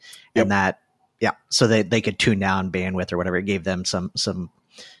circuit. Yep. And that, so they could tune down bandwidth or whatever. It gave them some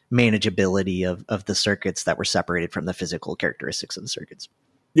manageability of the circuits that were separated from the physical characteristics of the circuits.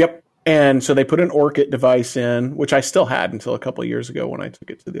 Yep. And so they put an ORCID device in, which I still had until a couple of years ago when I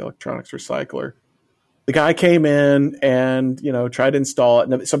took it to the electronics recycler. The guy came in and, tried to install it.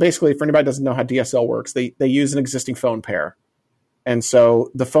 And so basically, for anybody who doesn't know how DSL works, they use an existing phone pair. And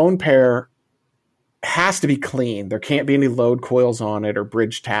so the phone pair has to be clean. There can't be any load coils on it or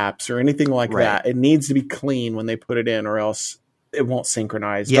bridge taps or anything like that. It needs to be clean when they put it in, or else it won't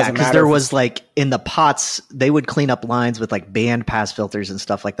synchronize. Yeah, because there was like in the pots, they would clean up lines with like band pass filters and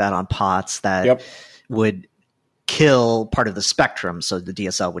stuff like that on pots that would kill part of the spectrum. So the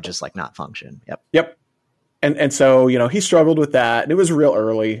DSL would just like not function. Yep. And so, you know, he struggled with that, and it was real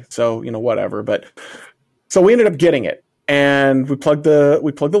early. So, you know, whatever. But so we ended up getting it. And we plugged the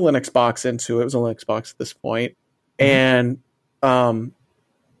Linux box into it. It was a Linux box at this point. And, you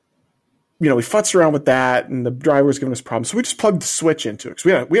know, we futzed around with that, and the driver was giving us problems. So we just plugged the switch into it.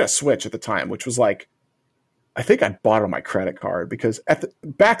 Because we had a switch at the time, which was like, I think I bought it on my credit card, because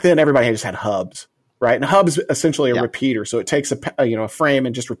back then everybody just had hubs, right? And a hub is essentially a repeater. So it takes a frame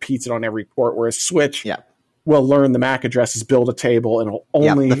and just repeats it on every port, whereas switch will learn the MAC addresses, build a table, and it'll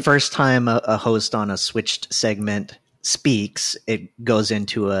only... the first time a host on a switched segment speaks, it goes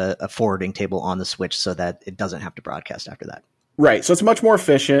into a forwarding table on the switch so that it doesn't have to broadcast after that. Right. So it's much more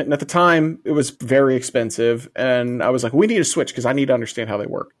efficient. And at the time, it was very expensive. And I was like, we need a switch because I need to understand how they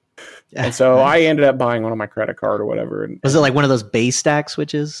work. And so I ended up buying one on my credit card or whatever. And was it like one of those base stack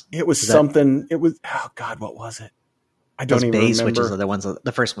switches? It was something. It was, oh God, what was it? I don't even remember. Base switches are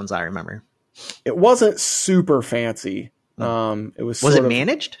the first ones I remember. It wasn't super fancy. It was it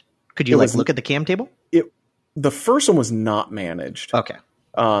managed? Could you look at the cam table? The first one was not managed. Okay.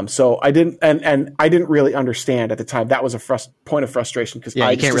 So I didn't, and I didn't really understand at the time. That was a point of frustration, because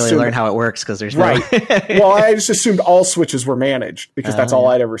I can't really learn how it works because there's right. Well, I just assumed all switches were managed because that's all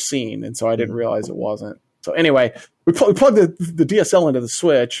I'd ever seen, and so I didn't realize it wasn't. So anyway, we plugged the DSL into the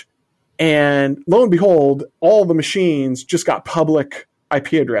switch, and lo and behold, all the machines just got public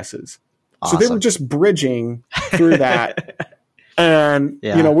IP addresses. Awesome. So they were just bridging through that, and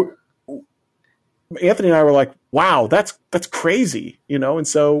you know. Anthony and I were like, wow, that's crazy, you know? And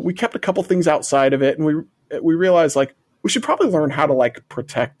so we kept a couple things outside of it, and we realized like we should probably learn how to like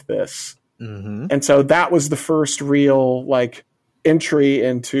protect this. And so that was the first real like entry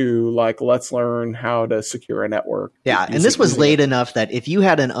into like, let's learn how to secure a network. Yeah. And this was late enough that if you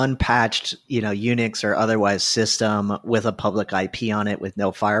had an unpatched, you know, Unix or otherwise system with a public IP on it with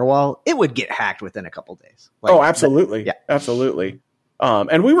no firewall, it would get hacked within a couple days. Like, absolutely. Absolutely.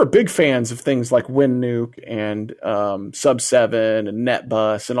 And we were big fans of things like WinNuke and Sub7 and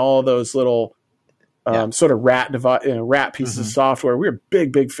NetBus and all those little sort of rat pieces of software. We were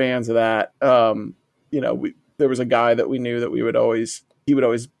big fans of that. You know, there was a guy that we knew that he would always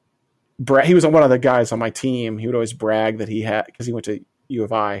brag. He was one of the guys on my team. He would always brag that he had, because he went to U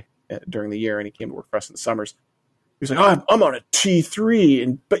of I during the year and he came to work for us in the summers. He was like, "Oh, I'm on a T3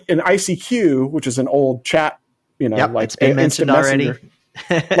 and ICQ, which is an old chat." You know, like it's been mentioned already.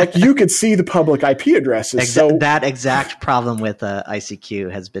 Like you could see the public IP addresses. So that exact problem with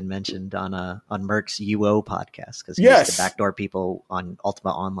ICQ has been mentioned on Merck's UO podcast, because he used to backdoor people on Ultima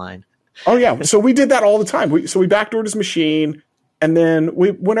Online. Oh yeah, so we did that all the time. We backdoored his machine, and then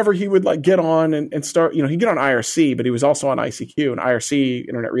whenever he would like get on and start, you know, he'd get on IRC, but he was also on ICQ, and IRC,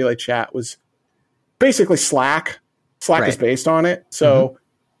 Internet Relay Chat, was basically Slack. Slack is based on it, so.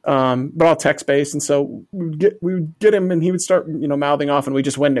 But all text based, and so we would get him, and he would start, you know, mouthing off, and we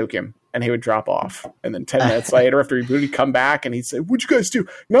just WinNuke him, and he would drop off. And then 10 minutes later, after he booted, he'd come back, and he'd say, "What'd you guys do?"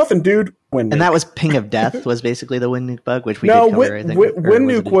 "Nothing, dude." WinNuke. And that was Ping of Death was basically the WinNuke bug, which we did cover. I think.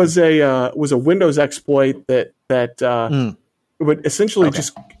 WinNuke was a Windows exploit that would essentially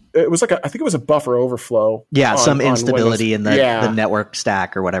just. It was like I think it was a buffer overflow. Yeah, some instability in the network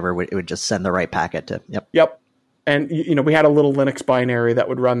stack or whatever. It would just send the right packet to. Yep. And, you know, we had a little Linux binary that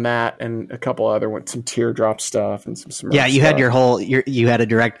would run that, and a couple other some teardrop stuff and some you stuff. Had you had a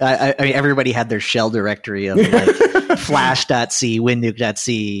direct. I mean, everybody had their shell directory of like flash.c,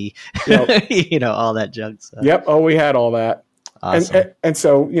 winnuke.c, you know, all that junk stuff. Yep. Oh, we had all that. Awesome. And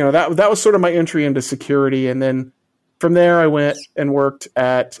so, you know, that was sort of my entry into security. And then from there I went and worked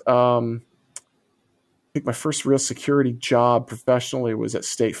at, I think my first real security job professionally was at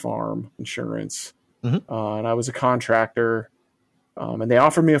State Farm Insurance. And I was a contractor, and they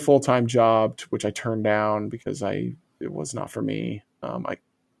offered me a full-time job, which I turned down because it was not for me.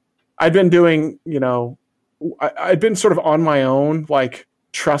 I'd been doing, you know, I'd been sort of on my own, like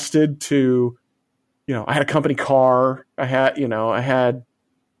trusted to, you know, I had a company car. I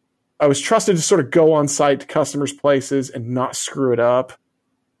was trusted to sort of go on site to customers' places and not screw it up.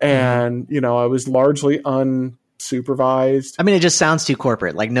 And, you know, I was largely unsupervised. I mean, it just sounds too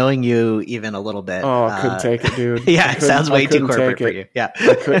corporate. Like knowing you even a little bit. Oh, I couldn't take it, dude. Yeah, it sounds way too corporate for you. Yeah,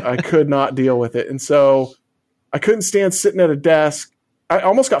 I could not deal with it, and so I couldn't stand sitting at a desk. I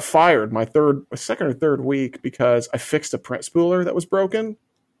almost got fired my second or third week because I fixed a print spooler that was broken,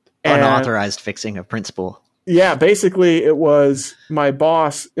 Unauthorized fixing of print spool. Yeah, basically it was my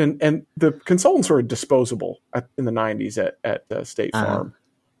boss, and the consultants were disposable in the 90s at State Farm.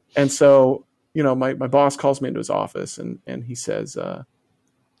 And so, my boss calls me into his office and he says, I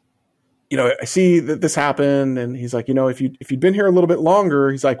see that this happened. And he's like, if you'd been here a little bit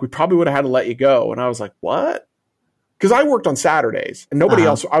longer, he's like, we probably would have had to let you go. And I was like, what? Because I worked on Saturdays and nobody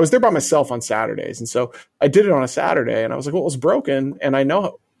else, I was there by myself on Saturdays. And so I did it on a Saturday and I was like, well, it was broken. And I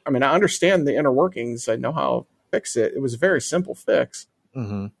understand the inner workings. I know how to fix it. It was a very simple fix.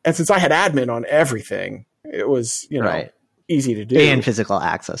 Mm-hmm. And since I had admin on everything, it was, easy to do. And physical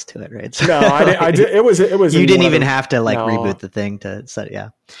access to it, right? So, no, I did. It was. You didn't even have to reboot the thing to set it. Yeah.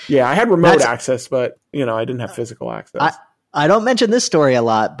 Yeah. I had remote access, but I didn't have physical access. I don't mention this story a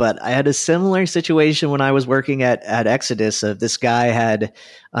lot, but I had a similar situation when I was working at Exodus. This guy had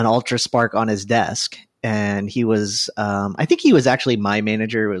an UltraSpark on his desk, and he was, I think he was actually my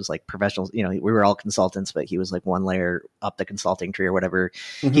manager. It was like professional, we were all consultants, but he was like one layer up the consulting tree or whatever.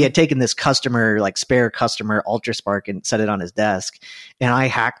 Mm-hmm. He had taken this spare customer UltraSpark and set it on his desk. And I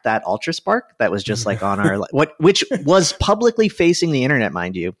hacked that UltraSpark that was just like on our, which was publicly facing the internet,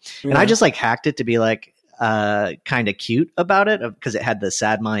 mind you. And I just hacked it to be kind of cute about it because it had the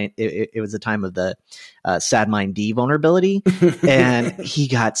SadMine. It was the time of the SadMine D vulnerability, and he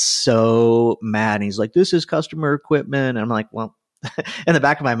got so mad. And he's like, "This is customer equipment," and I'm like, "Well." In the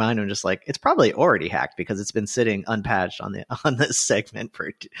back of my mind, I'm just like, it's probably already hacked because it's been sitting unpatched on this segment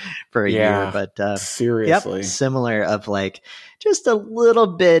for a year. But seriously, similar of just a little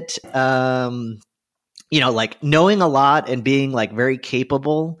bit. Knowing a lot and being very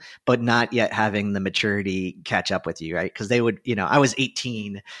capable, but not yet having the maturity catch up with you, right? Because they would, I was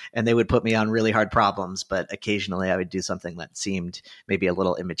 18 and they would put me on really hard problems, but occasionally I would do something that seemed maybe a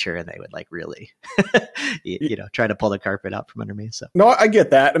little immature and they would really, try to pull the carpet out from under me. So no, I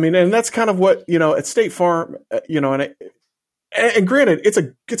get that. I mean, and that's kind of what, at State Farm, and granted,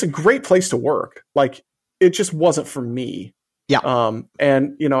 it's a great place to work. It just wasn't for me. Yeah.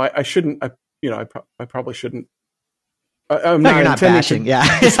 I shouldn't, I probably shouldn't. I'm not intending bashing. To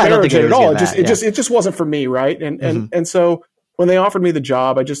disparage it at all. It just wasn't for me, right? And so when they offered me the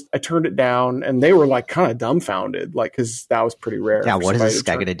job, I turned it down, and they were kind of dumbfounded, because that was pretty rare. Yeah, what is this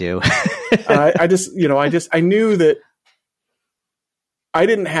guy going to do? I knew that I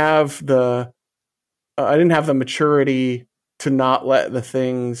didn't have the maturity to not let the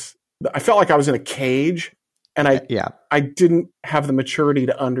things. I felt like I was in a cage. And I didn't have the maturity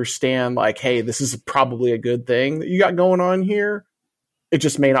to understand, hey, this is probably a good thing that you got going on here. It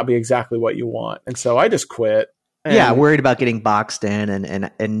just may not be exactly what you want. And so I just quit. Worried about getting boxed in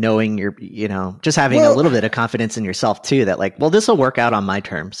and knowing you're, just having a little bit of confidence in yourself too, that this will work out on my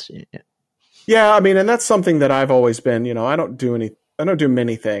terms. Yeah. I mean, and that's something that I've always been, I don't do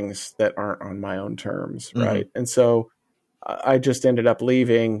many things that aren't on my own terms. Right. Mm-hmm. And so I just ended up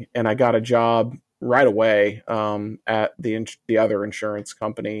leaving and I got a job right away at the other insurance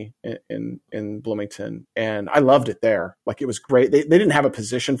company in Bloomington, and I loved it there. It was great. They didn't have a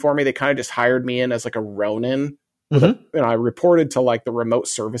position for me. They kind of just hired me in as a Ronin. Mm-hmm. I reported to the remote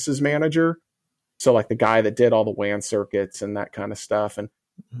services manager, so the guy that did all the WAN circuits and that kind of stuff. And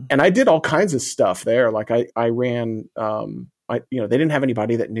I did all kinds of stuff there. I ran. They didn't have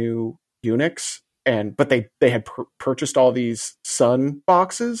anybody that knew Unix, but they had purchased all these Sun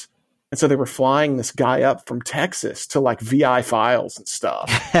boxes. And so they were flying this guy up from Texas to VI files and stuff.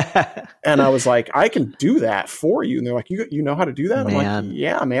 And I was like, I can do that for you. And they're like, you know how to do that? Man. I'm like,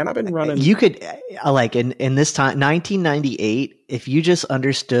 yeah, man, I've been running. You could in this time, 1998, if you just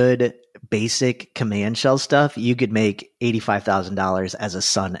understood basic command shell stuff, you could make $85,000 as a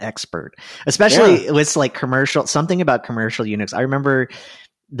Sun expert, especially with commercial, something about commercial Unix. I remember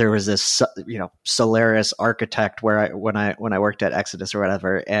there was this, Solaris architect when I worked at Exodus or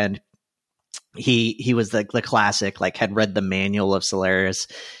whatever. And he was the classic, had read the manual of Solaris,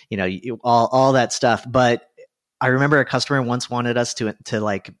 all that stuff. But I remember a customer once wanted us to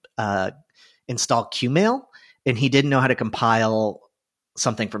install Qmail, and he didn't know how to compile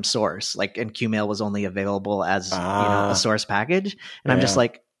something from source. And Qmail was only available as a source package. And I'm just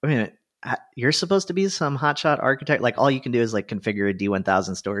like, wait a minute, you're supposed to be some hotshot architect. All you can do is configure a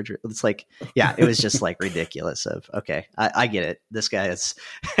D1000 storage. It's it was just ridiculous okay, I get it. This guy is,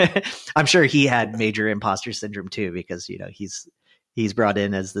 I'm sure he had major imposter syndrome too, because, he's brought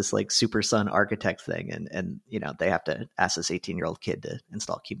in as this super Sun architect thing. And, they have to ask this 18-year-old kid to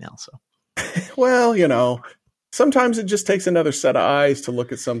install Qmail. So, well, sometimes it just takes another set of eyes to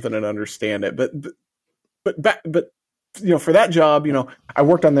look at something and understand it. But for that job, I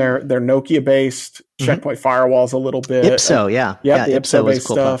worked on their Nokia based checkpoint firewalls a little bit. IPSO, yeah. Yeah, the IPSO IPSO was a based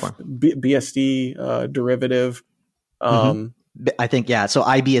cool stuff, platform. BSD derivative. I think, yeah. So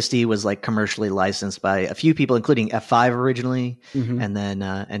iBSD was like commercially licensed by a few people, including F5 originally, and then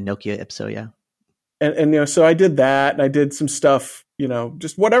and Nokia IPSO, yeah. And so I did that, and I did some stuff,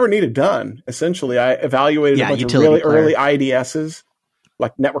 just whatever needed done. Essentially, I evaluated a bunch of really early IDSs,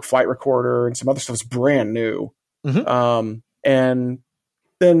 like Network Flight Recorder, and some other stuff was brand new. And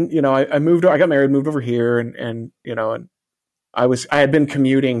then I moved. I got married, moved over here, and I had been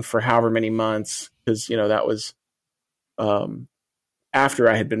commuting for however many months because that was after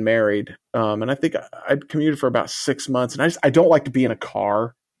I had been married, and I think I'd commuted for about 6 months. And I don't like to be in a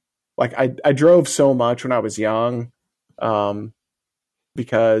car. Like I drove so much when I was young,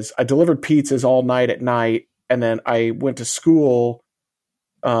 because I delivered pizzas all night at night, and then I went to school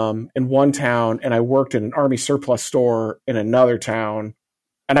in one town, and I worked in an Army surplus store in another town,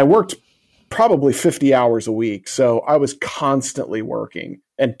 and I worked probably 50 hours a week. So I was constantly working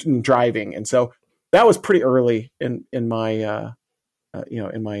and driving, and so that was pretty early in my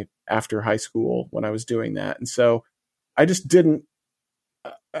in my after high school when I was doing that, and so I just didn't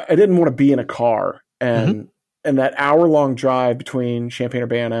want to be in a car, and that hour-long drive between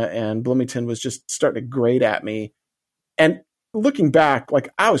Champaign-Urbana and Bloomington was just starting to grate at me. And looking back, like,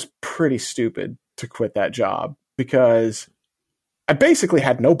 I was pretty stupid to quit that job because I basically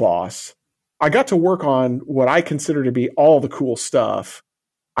had no boss. I got to work on what I consider to be all the cool stuff.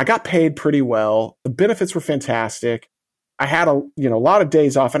 I got paid pretty well. The benefits were fantastic. I had a lot of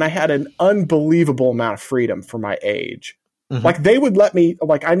days off, and I had an unbelievable amount of freedom for my age. Like, they would let me,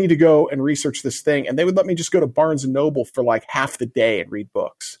 like, I need to go and research this thing, and they would let me just go to Barnes and Noble for like half the day and read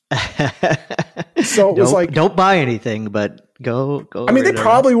books. So it was like, don't buy anything, but go. I mean, they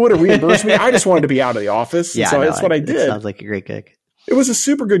probably would have reimbursed me. I just wanted to be out of the office. Yeah, so that's what I did. It sounds like a great gig. It was a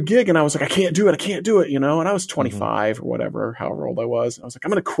super good gig, and I was like, I can't do it, and I was 25 or whatever, however old I was. I was like,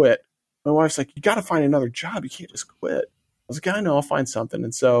 I'm going to quit. My wife's like, you got to find another job. You can't just quit. I was like, I know, I'll find something.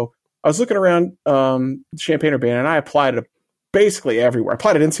 And so I was looking around Champaign-Urbana, and I applied to basically everywhere. I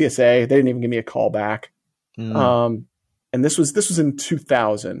applied at NCSA. They didn't even give me a call back. And this was in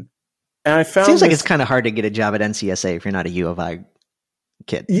 2000. And I found seems like it's kind of hard to get a job at NCSA if you're not a U of I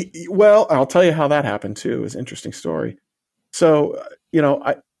kid. Well, I'll tell you how that happened too. It's an interesting story. So,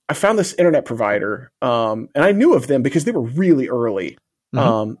 I found this internet provider, and I knew of them because they were really early.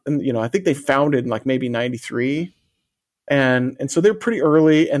 And I think they founded in like maybe 93. And so they're pretty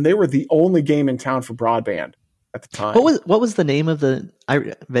early, and they were the only game in town for broadband at the time. What was the name of the?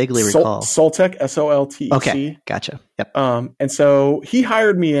 I vaguely recall. Soltec, SOLTEC. Okay, gotcha. Yep. And so he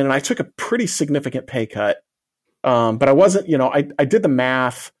hired me in, and I took a pretty significant pay cut. But I wasn't, I did the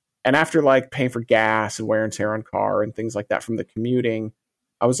math, and after like paying for gas and wear and tear on car and things like that from the commuting,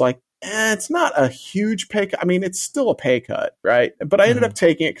 I was like, it's not a huge pay cut. I mean, it's still a pay cut, right? But I ended up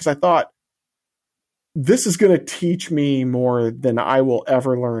taking it because I thought, this is going to teach me more than I will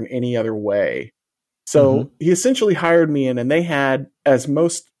ever learn any other way. So he essentially hired me in, and they had, as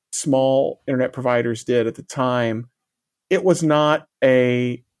most small internet providers did at the time, it was not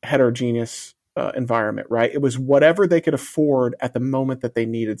a heterogeneous environment, right? It was whatever they could afford at the moment that they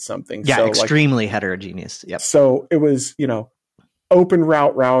needed something. Yeah, so extremely heterogeneous. Yep. So it was, Open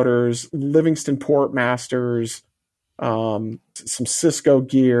Route routers, Livingston Port Masters, some Cisco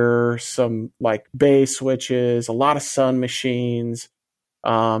gear, some like Bay switches, a lot of Sun machines,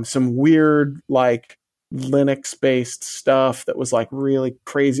 some weird like Linux based stuff that was like really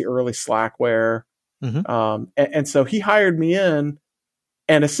crazy early Slackware. And so he hired me in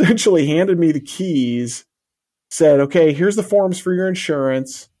and essentially handed me the keys, said, okay, here's the forms for your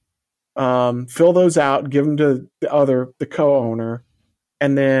insurance. Fill those out, give them to the co-owner.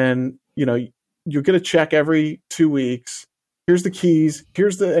 And then, you'll get a check every 2 weeks. Here's the keys.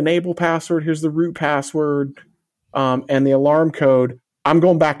 Here's the enable password. Here's the root password, and the alarm code. I'm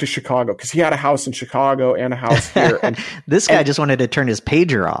going back to Chicago because he had a house in Chicago and a house here. And this guy just wanted to turn his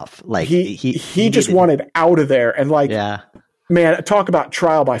pager off. Like he just wanted out of there. And like, man, talk about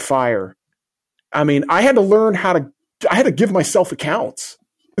trial by fire. I mean, I had to learn I had to give myself accounts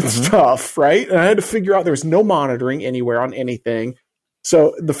and stuff, right? And I had to figure out there was no monitoring anywhere on anything.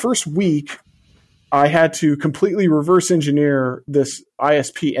 So the first week, I had to completely reverse engineer this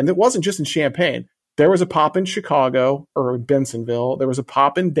ISP. And it wasn't just in Champaign. There was a pop in Chicago or Bensonville. There was a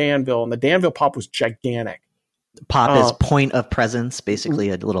pop in Danville, and the Danville pop was gigantic. Pop is point of presence, basically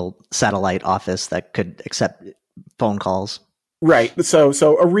a little satellite office that could accept phone calls. Right. So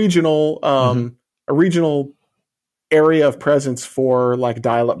a regional area of presence for like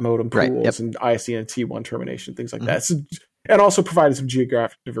dial-up modem pools Right, yep. and ISDN and T1 termination, things like that. So, and also provided some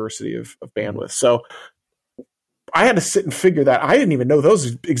geographic diversity of bandwidth. So I had to sit and figure that. I didn't even know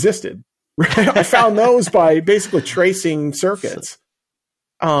those existed. I found those by basically tracing circuits.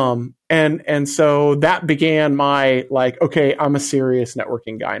 And so that began my like, okay, I'm a serious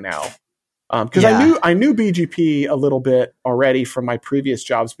networking guy now. Because I knew BGP a little bit already from my previous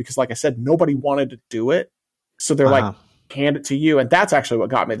jobs because, like I said, nobody wanted to do it. So they're like, hand it to you. And that's actually what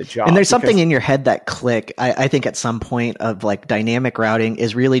got me the job. And there's something in your head that click. I think at some point of like dynamic routing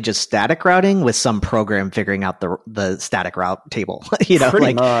is really just static routing with some program figuring out the static route table. You know, pretty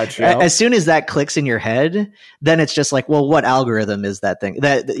like much, yeah. As soon as that clicks in your head, then it's just like, well, what algorithm is that thing?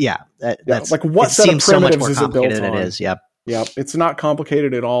 That's like what set of primitives so much more is it built complicated on? than it is. Yep. Yep. It's not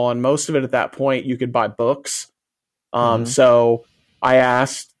complicated at all. And most of it at that point, you could buy books. So I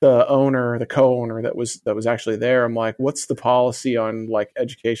asked the co-owner that was actually there. I'm like, what's the policy on like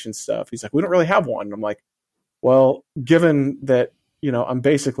education stuff? He's like, we don't really have one. And I'm like, well, given that, you know, I'm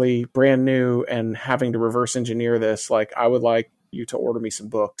basically brand new and having to reverse engineer this, like I would like you to order me some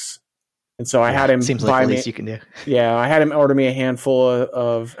books. And so I had him seems buy like the me. least you can do. Yeah, I had him order me a handful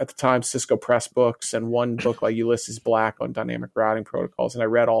of at the time Cisco Press books and one book by Ulysses Black on dynamic routing protocols, and I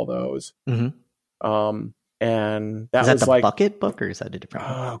read all those. And that was the like Bucket book, or is that a different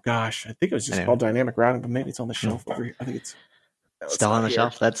one? Oh gosh, I think it was just called Dynamic Routing, but maybe it's on the shelf over here. I think it's still on the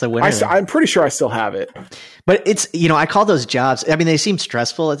shelf. That's a winner. I'm pretty sure I still have it. But it's, you know, I call those jobs, I mean, they seem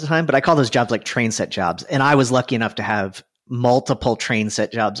stressful at the time, but I call those jobs like train set jobs. And I was lucky enough to have multiple train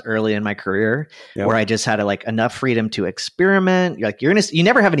set jobs early in my career where I just had like enough freedom to experiment. Like you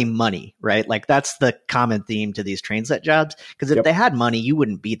never have any money, right? Like that's the common theme to these train set jobs. Because if they had money, you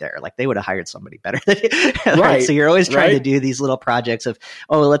wouldn't be there. Like they would have hired somebody better. Right? So you're always trying to do these little projects of,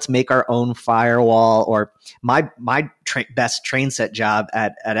 oh, let's make our own firewall. Or my best train set job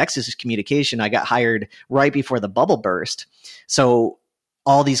at Exodus Communication, I got hired right before the bubble burst. So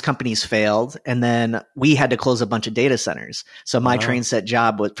all these companies failed, and then we had to close a bunch of data centers. So my train set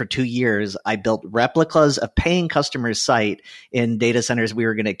job was for 2 years, I built replicas of paying customers' site in data centers we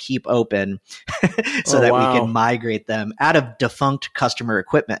were going to keep open so that we can migrate them out of defunct customer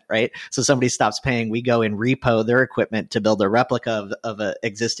equipment, right? So somebody stops paying, we go and repo their equipment to build a replica of an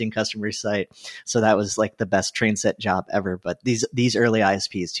existing customer site. So that was like the best train set job ever. But these early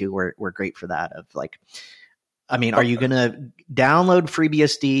ISPs too were great for that, of like, I mean, are you going to download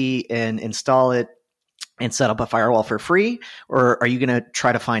FreeBSD and install it and set up a firewall for free? Or are you going to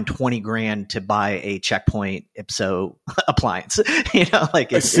try to find 20 grand to buy a Checkpoint IPSO appliance? You know,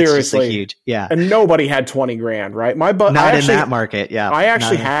 like it's just a huge, And nobody had 20 grand, right? My not in that market. Yeah. I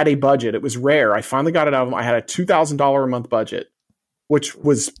actually had a budget. It was rare. I finally got it out of them. I had a $2,000 a month budget, which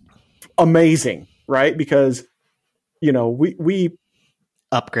was amazing, right? Because, you know, we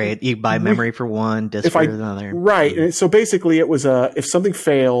upgrade, you buy memory for one, disk for another, right? And so basically it was if something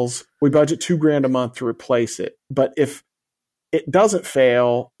fails, we budget $2,000 a month to replace it, but if it doesn't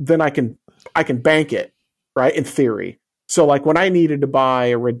fail, then I can bank it, right, in theory. So like when I needed to buy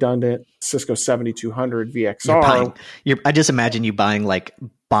a redundant Cisco 7200 VXR, I just imagine you buying like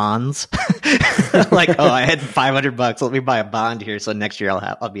bonds. Like, oh, I had $500. Let me buy a bond here, so next year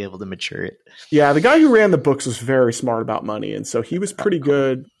I'll be able to mature it. Yeah, the guy who ran the books was very smart about money, and so he was pretty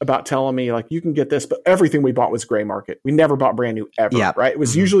good about telling me like, you can get this, but everything we bought was gray market. We never bought brand new ever, right? It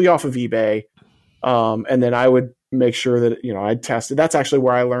was usually off of eBay, and then I would make sure that, you know, I'd test it. That's actually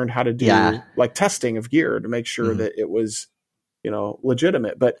where I learned how to do like testing of gear to make sure that it was, you know,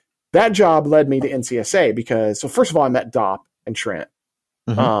 legitimate. But that job led me to NCSA because, so first of all, I met Dop and Trent.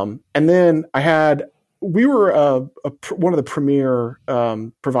 And then we were one of the premier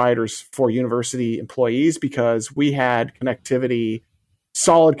providers for university employees because we had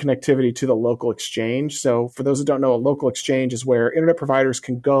solid connectivity to the local exchange. So for those who don't know, a local exchange is where internet providers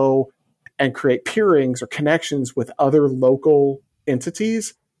can go and create peerings or connections with other local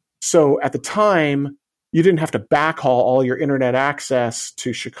entities. So at the time, you didn't have to backhaul all your internet access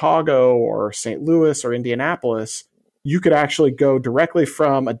to Chicago or St. Louis or Indianapolis. You could actually go directly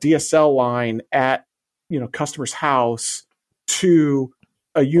from a DSL line at, you know, customer's house to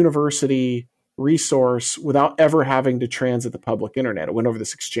a university resource without ever having to transit the public internet. It went over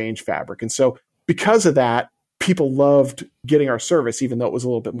this exchange fabric. And so because of that, people loved getting our service, even though it was a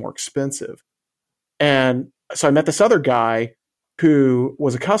little bit more expensive. And so I met this other guy who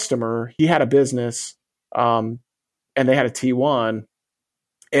was a customer. He had a business, and they had a T1,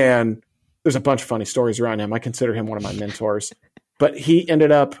 and there's a bunch of funny stories around him. I consider him one of my mentors, but he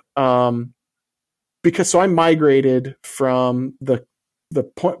ended up, so I migrated from the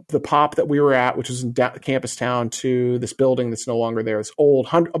the pop that we were at, which was in campus town, to this building that's no longer there, this old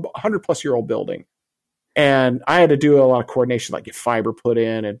 100-plus-year-old building. And I had to do a lot of coordination, like get fiber put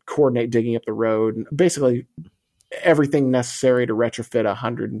in and coordinate digging up the road, and basically everything necessary to retrofit a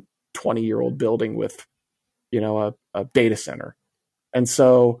 120-year-old building with, a data center. And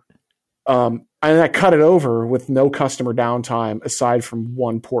so I cut it over with no customer downtime aside from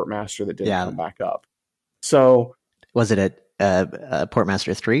one Portmaster that didn't come back up. So was it a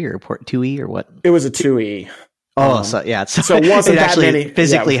Portmaster 3 or Port 2E or what? It was a 2E. Oh, so yeah. So it wasn't that many.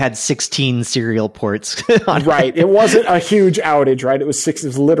 Physically had 16 serial ports. Right. It wasn't a huge outage, right? It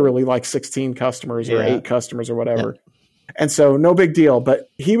was literally like 16 customers or 8 customers or whatever. Yeah. And so no big deal, but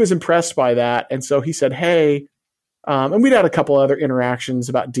he was impressed by that. And so he said, hey, and we'd had a couple other interactions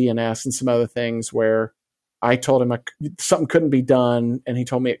about DNS and some other things where I told him something couldn't be done and he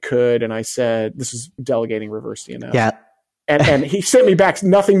told me it could. And I said, this is delegating reverse DNS. Yeah. And he sent me back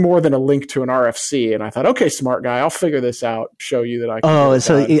nothing more than a link to an RFC. And I thought, okay, smart guy, I'll figure this out, show you that I can. Oh,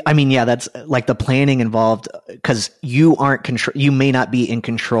 so I mean, yeah, that's like the planning involved, because you may not be in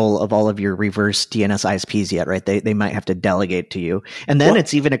control of all of your reverse DNS ISPs yet, right? They might have to delegate to you. And then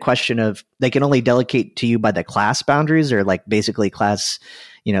it's even a question of, they can only delegate to you by the class boundaries, or like basically class,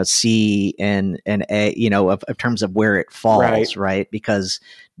 C and A, of terms of where it falls, right? Because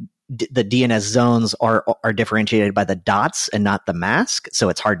the DNS zones are differentiated by the dots and not the mask, so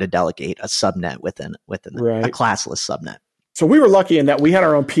it's hard to delegate a subnet within a classless subnet. So we were lucky in that we had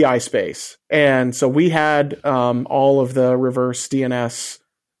our own PI space, and so we had all of the reverse DNS.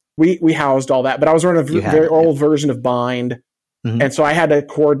 We housed all that, but I was running a very old version of Bind, and so I had to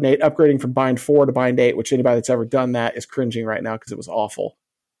coordinate upgrading from Bind 4 to Bind 8, which anybody that's ever done that is cringing right now because it was awful.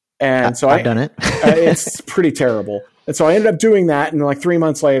 And so I've done it. It's pretty terrible. And so I ended up doing that. And like 3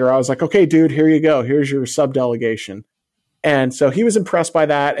 months later, I was like, okay, dude, here you go. Here's your sub-delegation. And so he was impressed by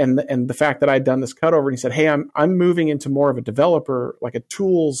that. And the fact that I'd done this cutover. And he said, hey, I'm moving into more of a developer, like a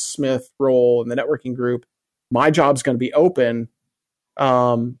toolsmith role in the networking group. My job's going to be open.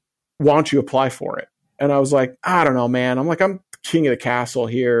 Why don't you apply for it? And I was like, I don't know, man. I'm king of the castle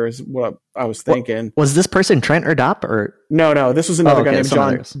here is what I was thinking. Was this person Trent or Dop or? No, this was another guy named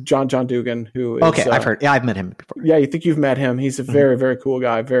John Dugan, who is... Okay, I've heard. Yeah, I've met him before. Yeah, you think you've met him. He's a very, very cool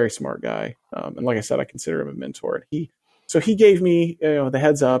guy, very smart guy. And like I said, I consider him a mentor. So he gave me the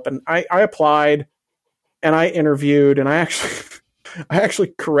heads up, and I applied, and I interviewed, and I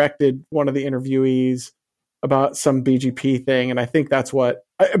actually corrected one of the interviewees about some BGP thing, and I think that's what...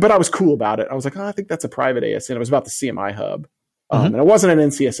 But I was cool about it. I was like, I think that's a private ASN. It was about the CMI hub. And it wasn't an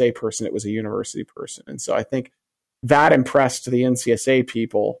NCSA person, it was a university person. And so I think that impressed the NCSA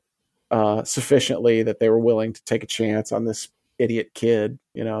people sufficiently that they were willing to take a chance on this idiot kid,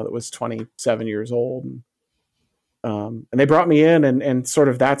 that was 27 years old. And they brought me in, and sort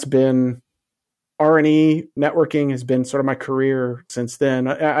of that's been R&E networking has been sort of my career since then.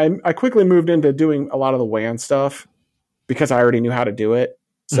 I quickly moved into doing a lot of the WAN stuff because I already knew how to do it.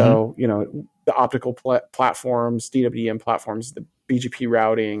 So, the optical platforms, DWDM platforms, the BGP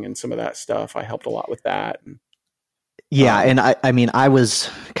routing and some of that stuff, I helped a lot with that. Yeah. And I mean, I was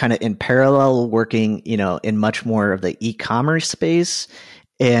kind of in parallel working, in much more of the e-commerce space,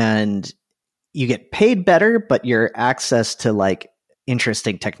 and you get paid better, but your access to like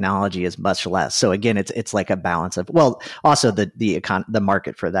interesting technology is much less. So again, it's like a balance of, well, also the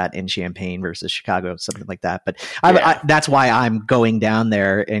market for that in Champaign versus Chicago, something like that. But that's why I'm going down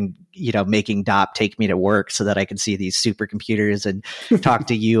there and, making Dop take me to work so that I can see these supercomputers and talk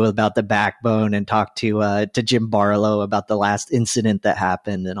to you about the backbone and talk to Jim Barlow about the last incident that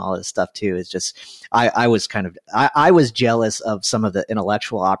happened and all this stuff too. It's just, I was jealous of some of the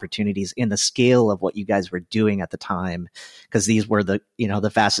intellectual opportunities in the scale of what you guys were doing at the time, because these were the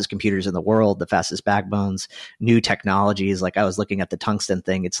fastest computers in the world, the fastest backbones, new technologies. Like I was looking at the tungsten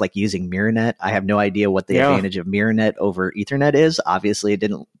thing. It's like using MirrorNet. I have no idea what the advantage of MirrorNet over Ethernet is. Obviously,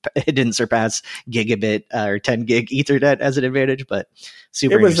 it didn't surpass gigabit or 10 gig Ethernet as an advantage, but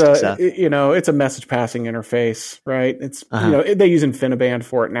super interesting stuff. It's a message passing interface, right? It's they use InfiniBand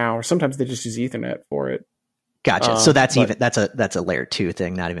for it now, or sometimes they just use Ethernet for it. Gotcha. So that's a layer 2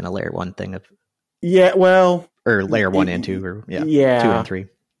 thing, not even a layer 1 thing of. Yeah, well, or layer 1 and 2, or 2 and 3.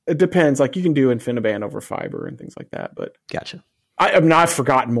 It depends. Like you can do InfiniBand over fiber and things like that, but gotcha. I've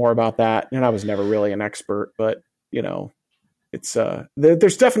forgotten more about that, and I was never really an expert, but it's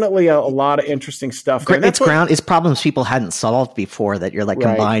there's definitely a lot of interesting stuff. It's problems people hadn't solved before that you're like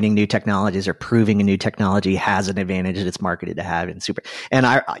combining new technologies or proving a new technology has an advantage that it's marketed to have, and super. And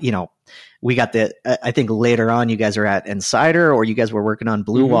we got I think later on you guys are at Insider, or you guys were working on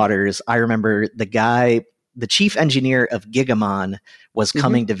Blue Waters. I remember the guy the chief engineer of Gigamon was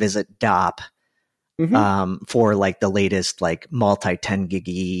coming to visit DOP for like the latest like multi 10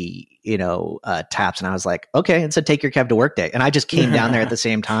 giggy, taps. And I was like, okay. And so take your Kev to work day. And I just came down there at the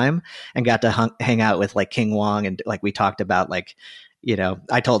same time and got to hang out with like King Wong. And like, we talked about like,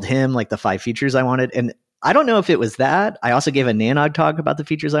 I told him like the 5 features I wanted. And I don't know if it was that. I also gave a Nanog talk about the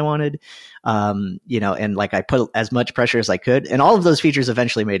features I wanted, and like I put as much pressure as I could, and all of those features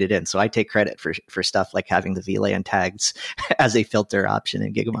eventually made it in. So I take credit for stuff like having the VLAN tags as a filter option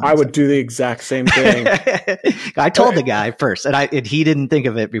in Gigamon. I would do the exact same thing. I told the guy first, and he didn't think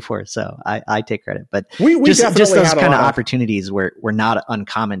of it before, so I take credit. But we just those kind of opportunities were not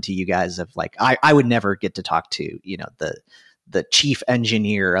uncommon to you guys. Of like, I would never get to talk to the chief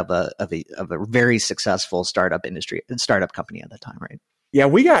engineer of a very successful startup company at the time, right? Yeah,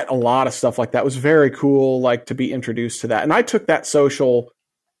 we got a lot of stuff like that. It was very cool, like to be introduced to that. And I took that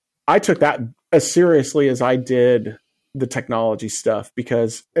as seriously as I did the technology stuff,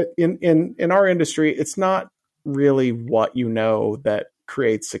 because in our industry, it's not really what you know that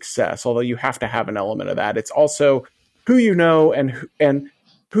creates success, although you have to have an element of that. It's also who you know and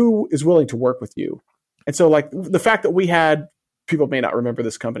who is willing to work with you. And so like the fact that we had, people may not remember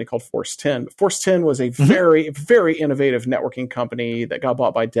this company called Force 10, but Force 10 was a very, very innovative networking company that got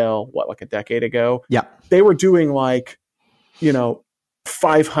bought by Dell, like a decade ago. Yeah. They were doing like,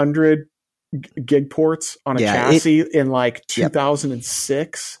 500 gig ports on a chassis in like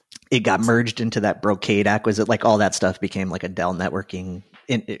 2006. It got merged into that Brocade acquisition, like all that stuff became like a Dell networking,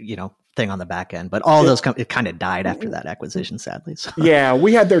 thing on the back end, but all those it kind of died after that acquisition, sadly. So. Yeah,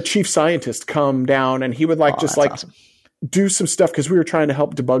 we had their chief scientist come down, and he would awesome. Do some stuff because we were trying to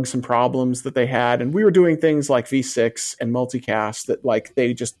help debug some problems that they had, and we were doing things like V6 and multicast that like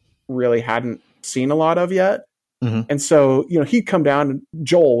they just really hadn't seen a lot of yet. And so he'd come down, and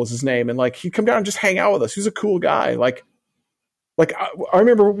Joel was his name, and like he'd come down and just hang out with us. He was a cool guy. Like I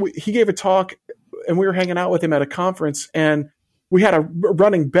remember he gave a talk, and we were hanging out with him at a conference, and we had a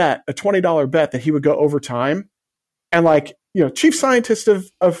running bet, a $20 bet that he would go overtime. And like, chief scientist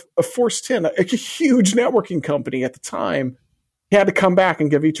of Force 10, a huge networking company at the time, he had to come back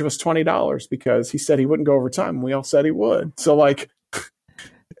and give each of us $20 because he said he wouldn't go overtime. And we all said he would. So like,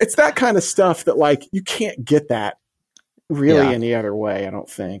 it's that kind of stuff that like, you can't get that really any other way, I don't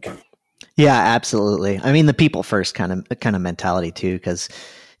think. Yeah, absolutely. I mean, the people first kind of mentality too, because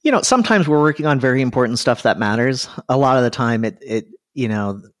sometimes we're working on very important stuff that matters. A lot of the time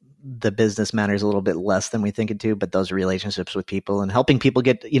the business matters a little bit less than we think it do, but those relationships with people and helping people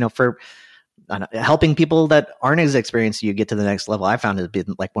get, helping people that aren't as experienced you get to the next level, I found it to be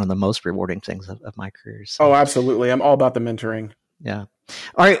like one of the most rewarding things of my career. So. Oh, absolutely. I'm all about the mentoring. Yeah.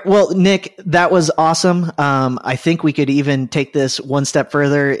 All right. Well, Nick, that was awesome. I think we could even take this one step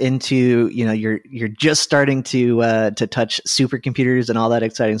further into, you're just starting to touch supercomputers and all that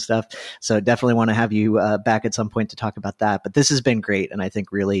exciting stuff. So definitely want to have you back at some point to talk about that. But this has been great, and I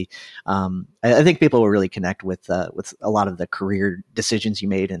think really, I think people will really connect with a lot of the career decisions you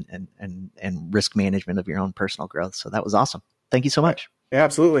made and risk management of your own personal growth. So that was awesome. Thank you so much. Yeah,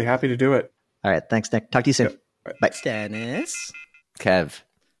 absolutely. Happy to do it. All right. Thanks, Nick. Talk to you soon. Yep. Bye. Dennis. Kev.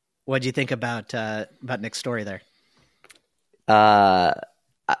 What'd you think about Nick's story there? I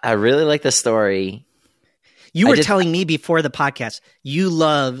really like the story. You were telling me before the podcast, you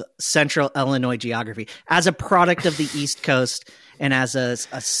love Central Illinois geography. As a product of the East Coast and as a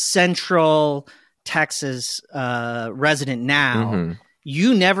Central Texas resident now,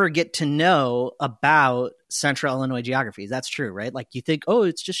 you never get to know about Central Illinois geography. That's true, right? Like you think, oh,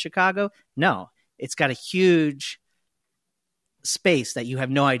 it's just Chicago. No, it's got a huge space that you have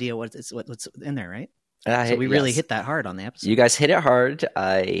no idea what's in there, right? So we really hit that hard on the episode. You guys hit it hard.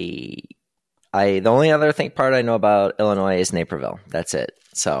 The only other part I know about Illinois is Naperville. That's it.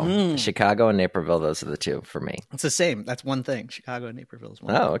 So Chicago and Naperville, those are the two for me. It's the same. That's one thing. Chicago and Naperville is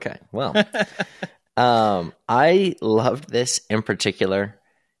one. Oh, okay. Well, I loved this in particular,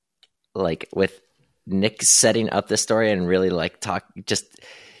 like with Nick setting up the story and really like just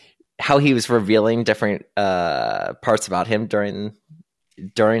how he was revealing different parts about him during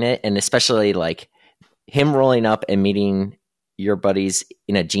it, and especially like him rolling up and meeting your buddies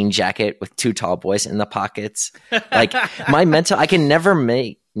in a jean jacket with 2 tall boys in the pockets. Like I can never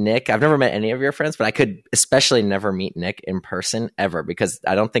meet Nick. I've never met any of your friends, but I could especially never meet Nick in person ever, because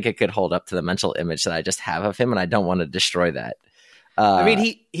I don't think it could hold up to the mental image that I just have of him, and I don't want to destroy that. I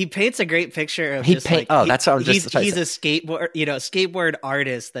mean, he paints a great picture of that's what I'm just. He's a skateboard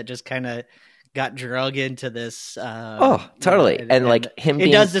artist that just kind of got drug into this. Totally. And like him it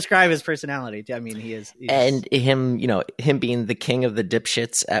being, does describe his personality. I mean, he's and him, him being the king of the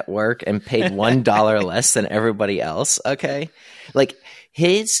dipshits at work and paid $1 less than everybody else. Okay. Like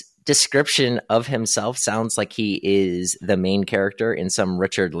his description of himself sounds like he is the main character in some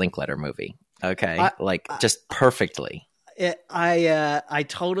Richard Linklater movie. Okay. Just perfectly. I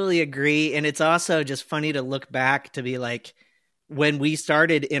totally agree. And it's also just funny to look back to be like, when we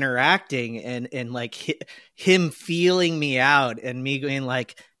started interacting and like him feeling me out and me going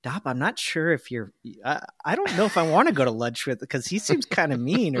like, Dop, I'm not sure if I don't know if I want to go to lunch with, because he seems kind of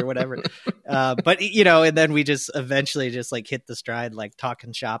mean or whatever. But, and then we just eventually just like hit the stride, like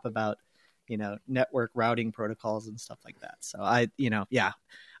talking shop about, network routing protocols and stuff like that. So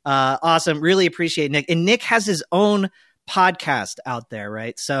awesome. Really appreciate Nick. And Nick has his own podcast out there,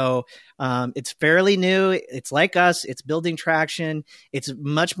 right? So it's fairly new. It's like us. It's building traction. It's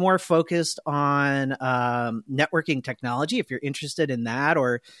much more focused on networking technology. If you're interested in that,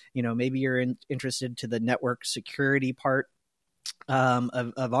 or maybe you're interested to the network security part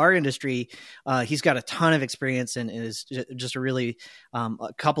of our industry, he's got a ton of experience and is just a really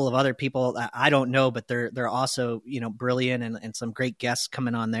a couple of other people that I don't know, but they're also brilliant and some great guests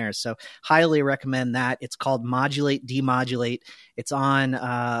coming on there. So highly recommend that. It's called Modulate Demodulate. It's on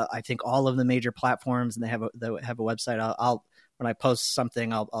I think all of the major platforms, and they have a website. I'll when I post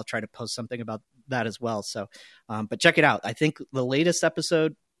something, I'll try to post something about that as well. So but check it out. I think the latest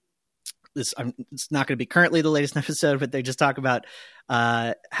episode, it's not going to be currently the latest episode, but they just talk about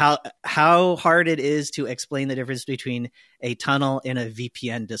how hard it is to explain the difference between a tunnel and a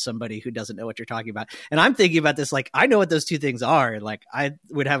VPN to somebody who doesn't know what you're talking about. And I'm thinking about this, like, I know what those two things are. Like, I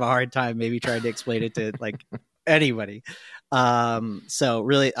would have a hard time maybe trying to explain it to like anybody. So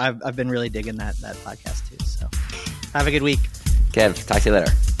really, I've been really digging that podcast too. So have a good week. Kev, talk to you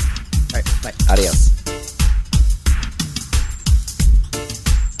later. All right, bye. Adios.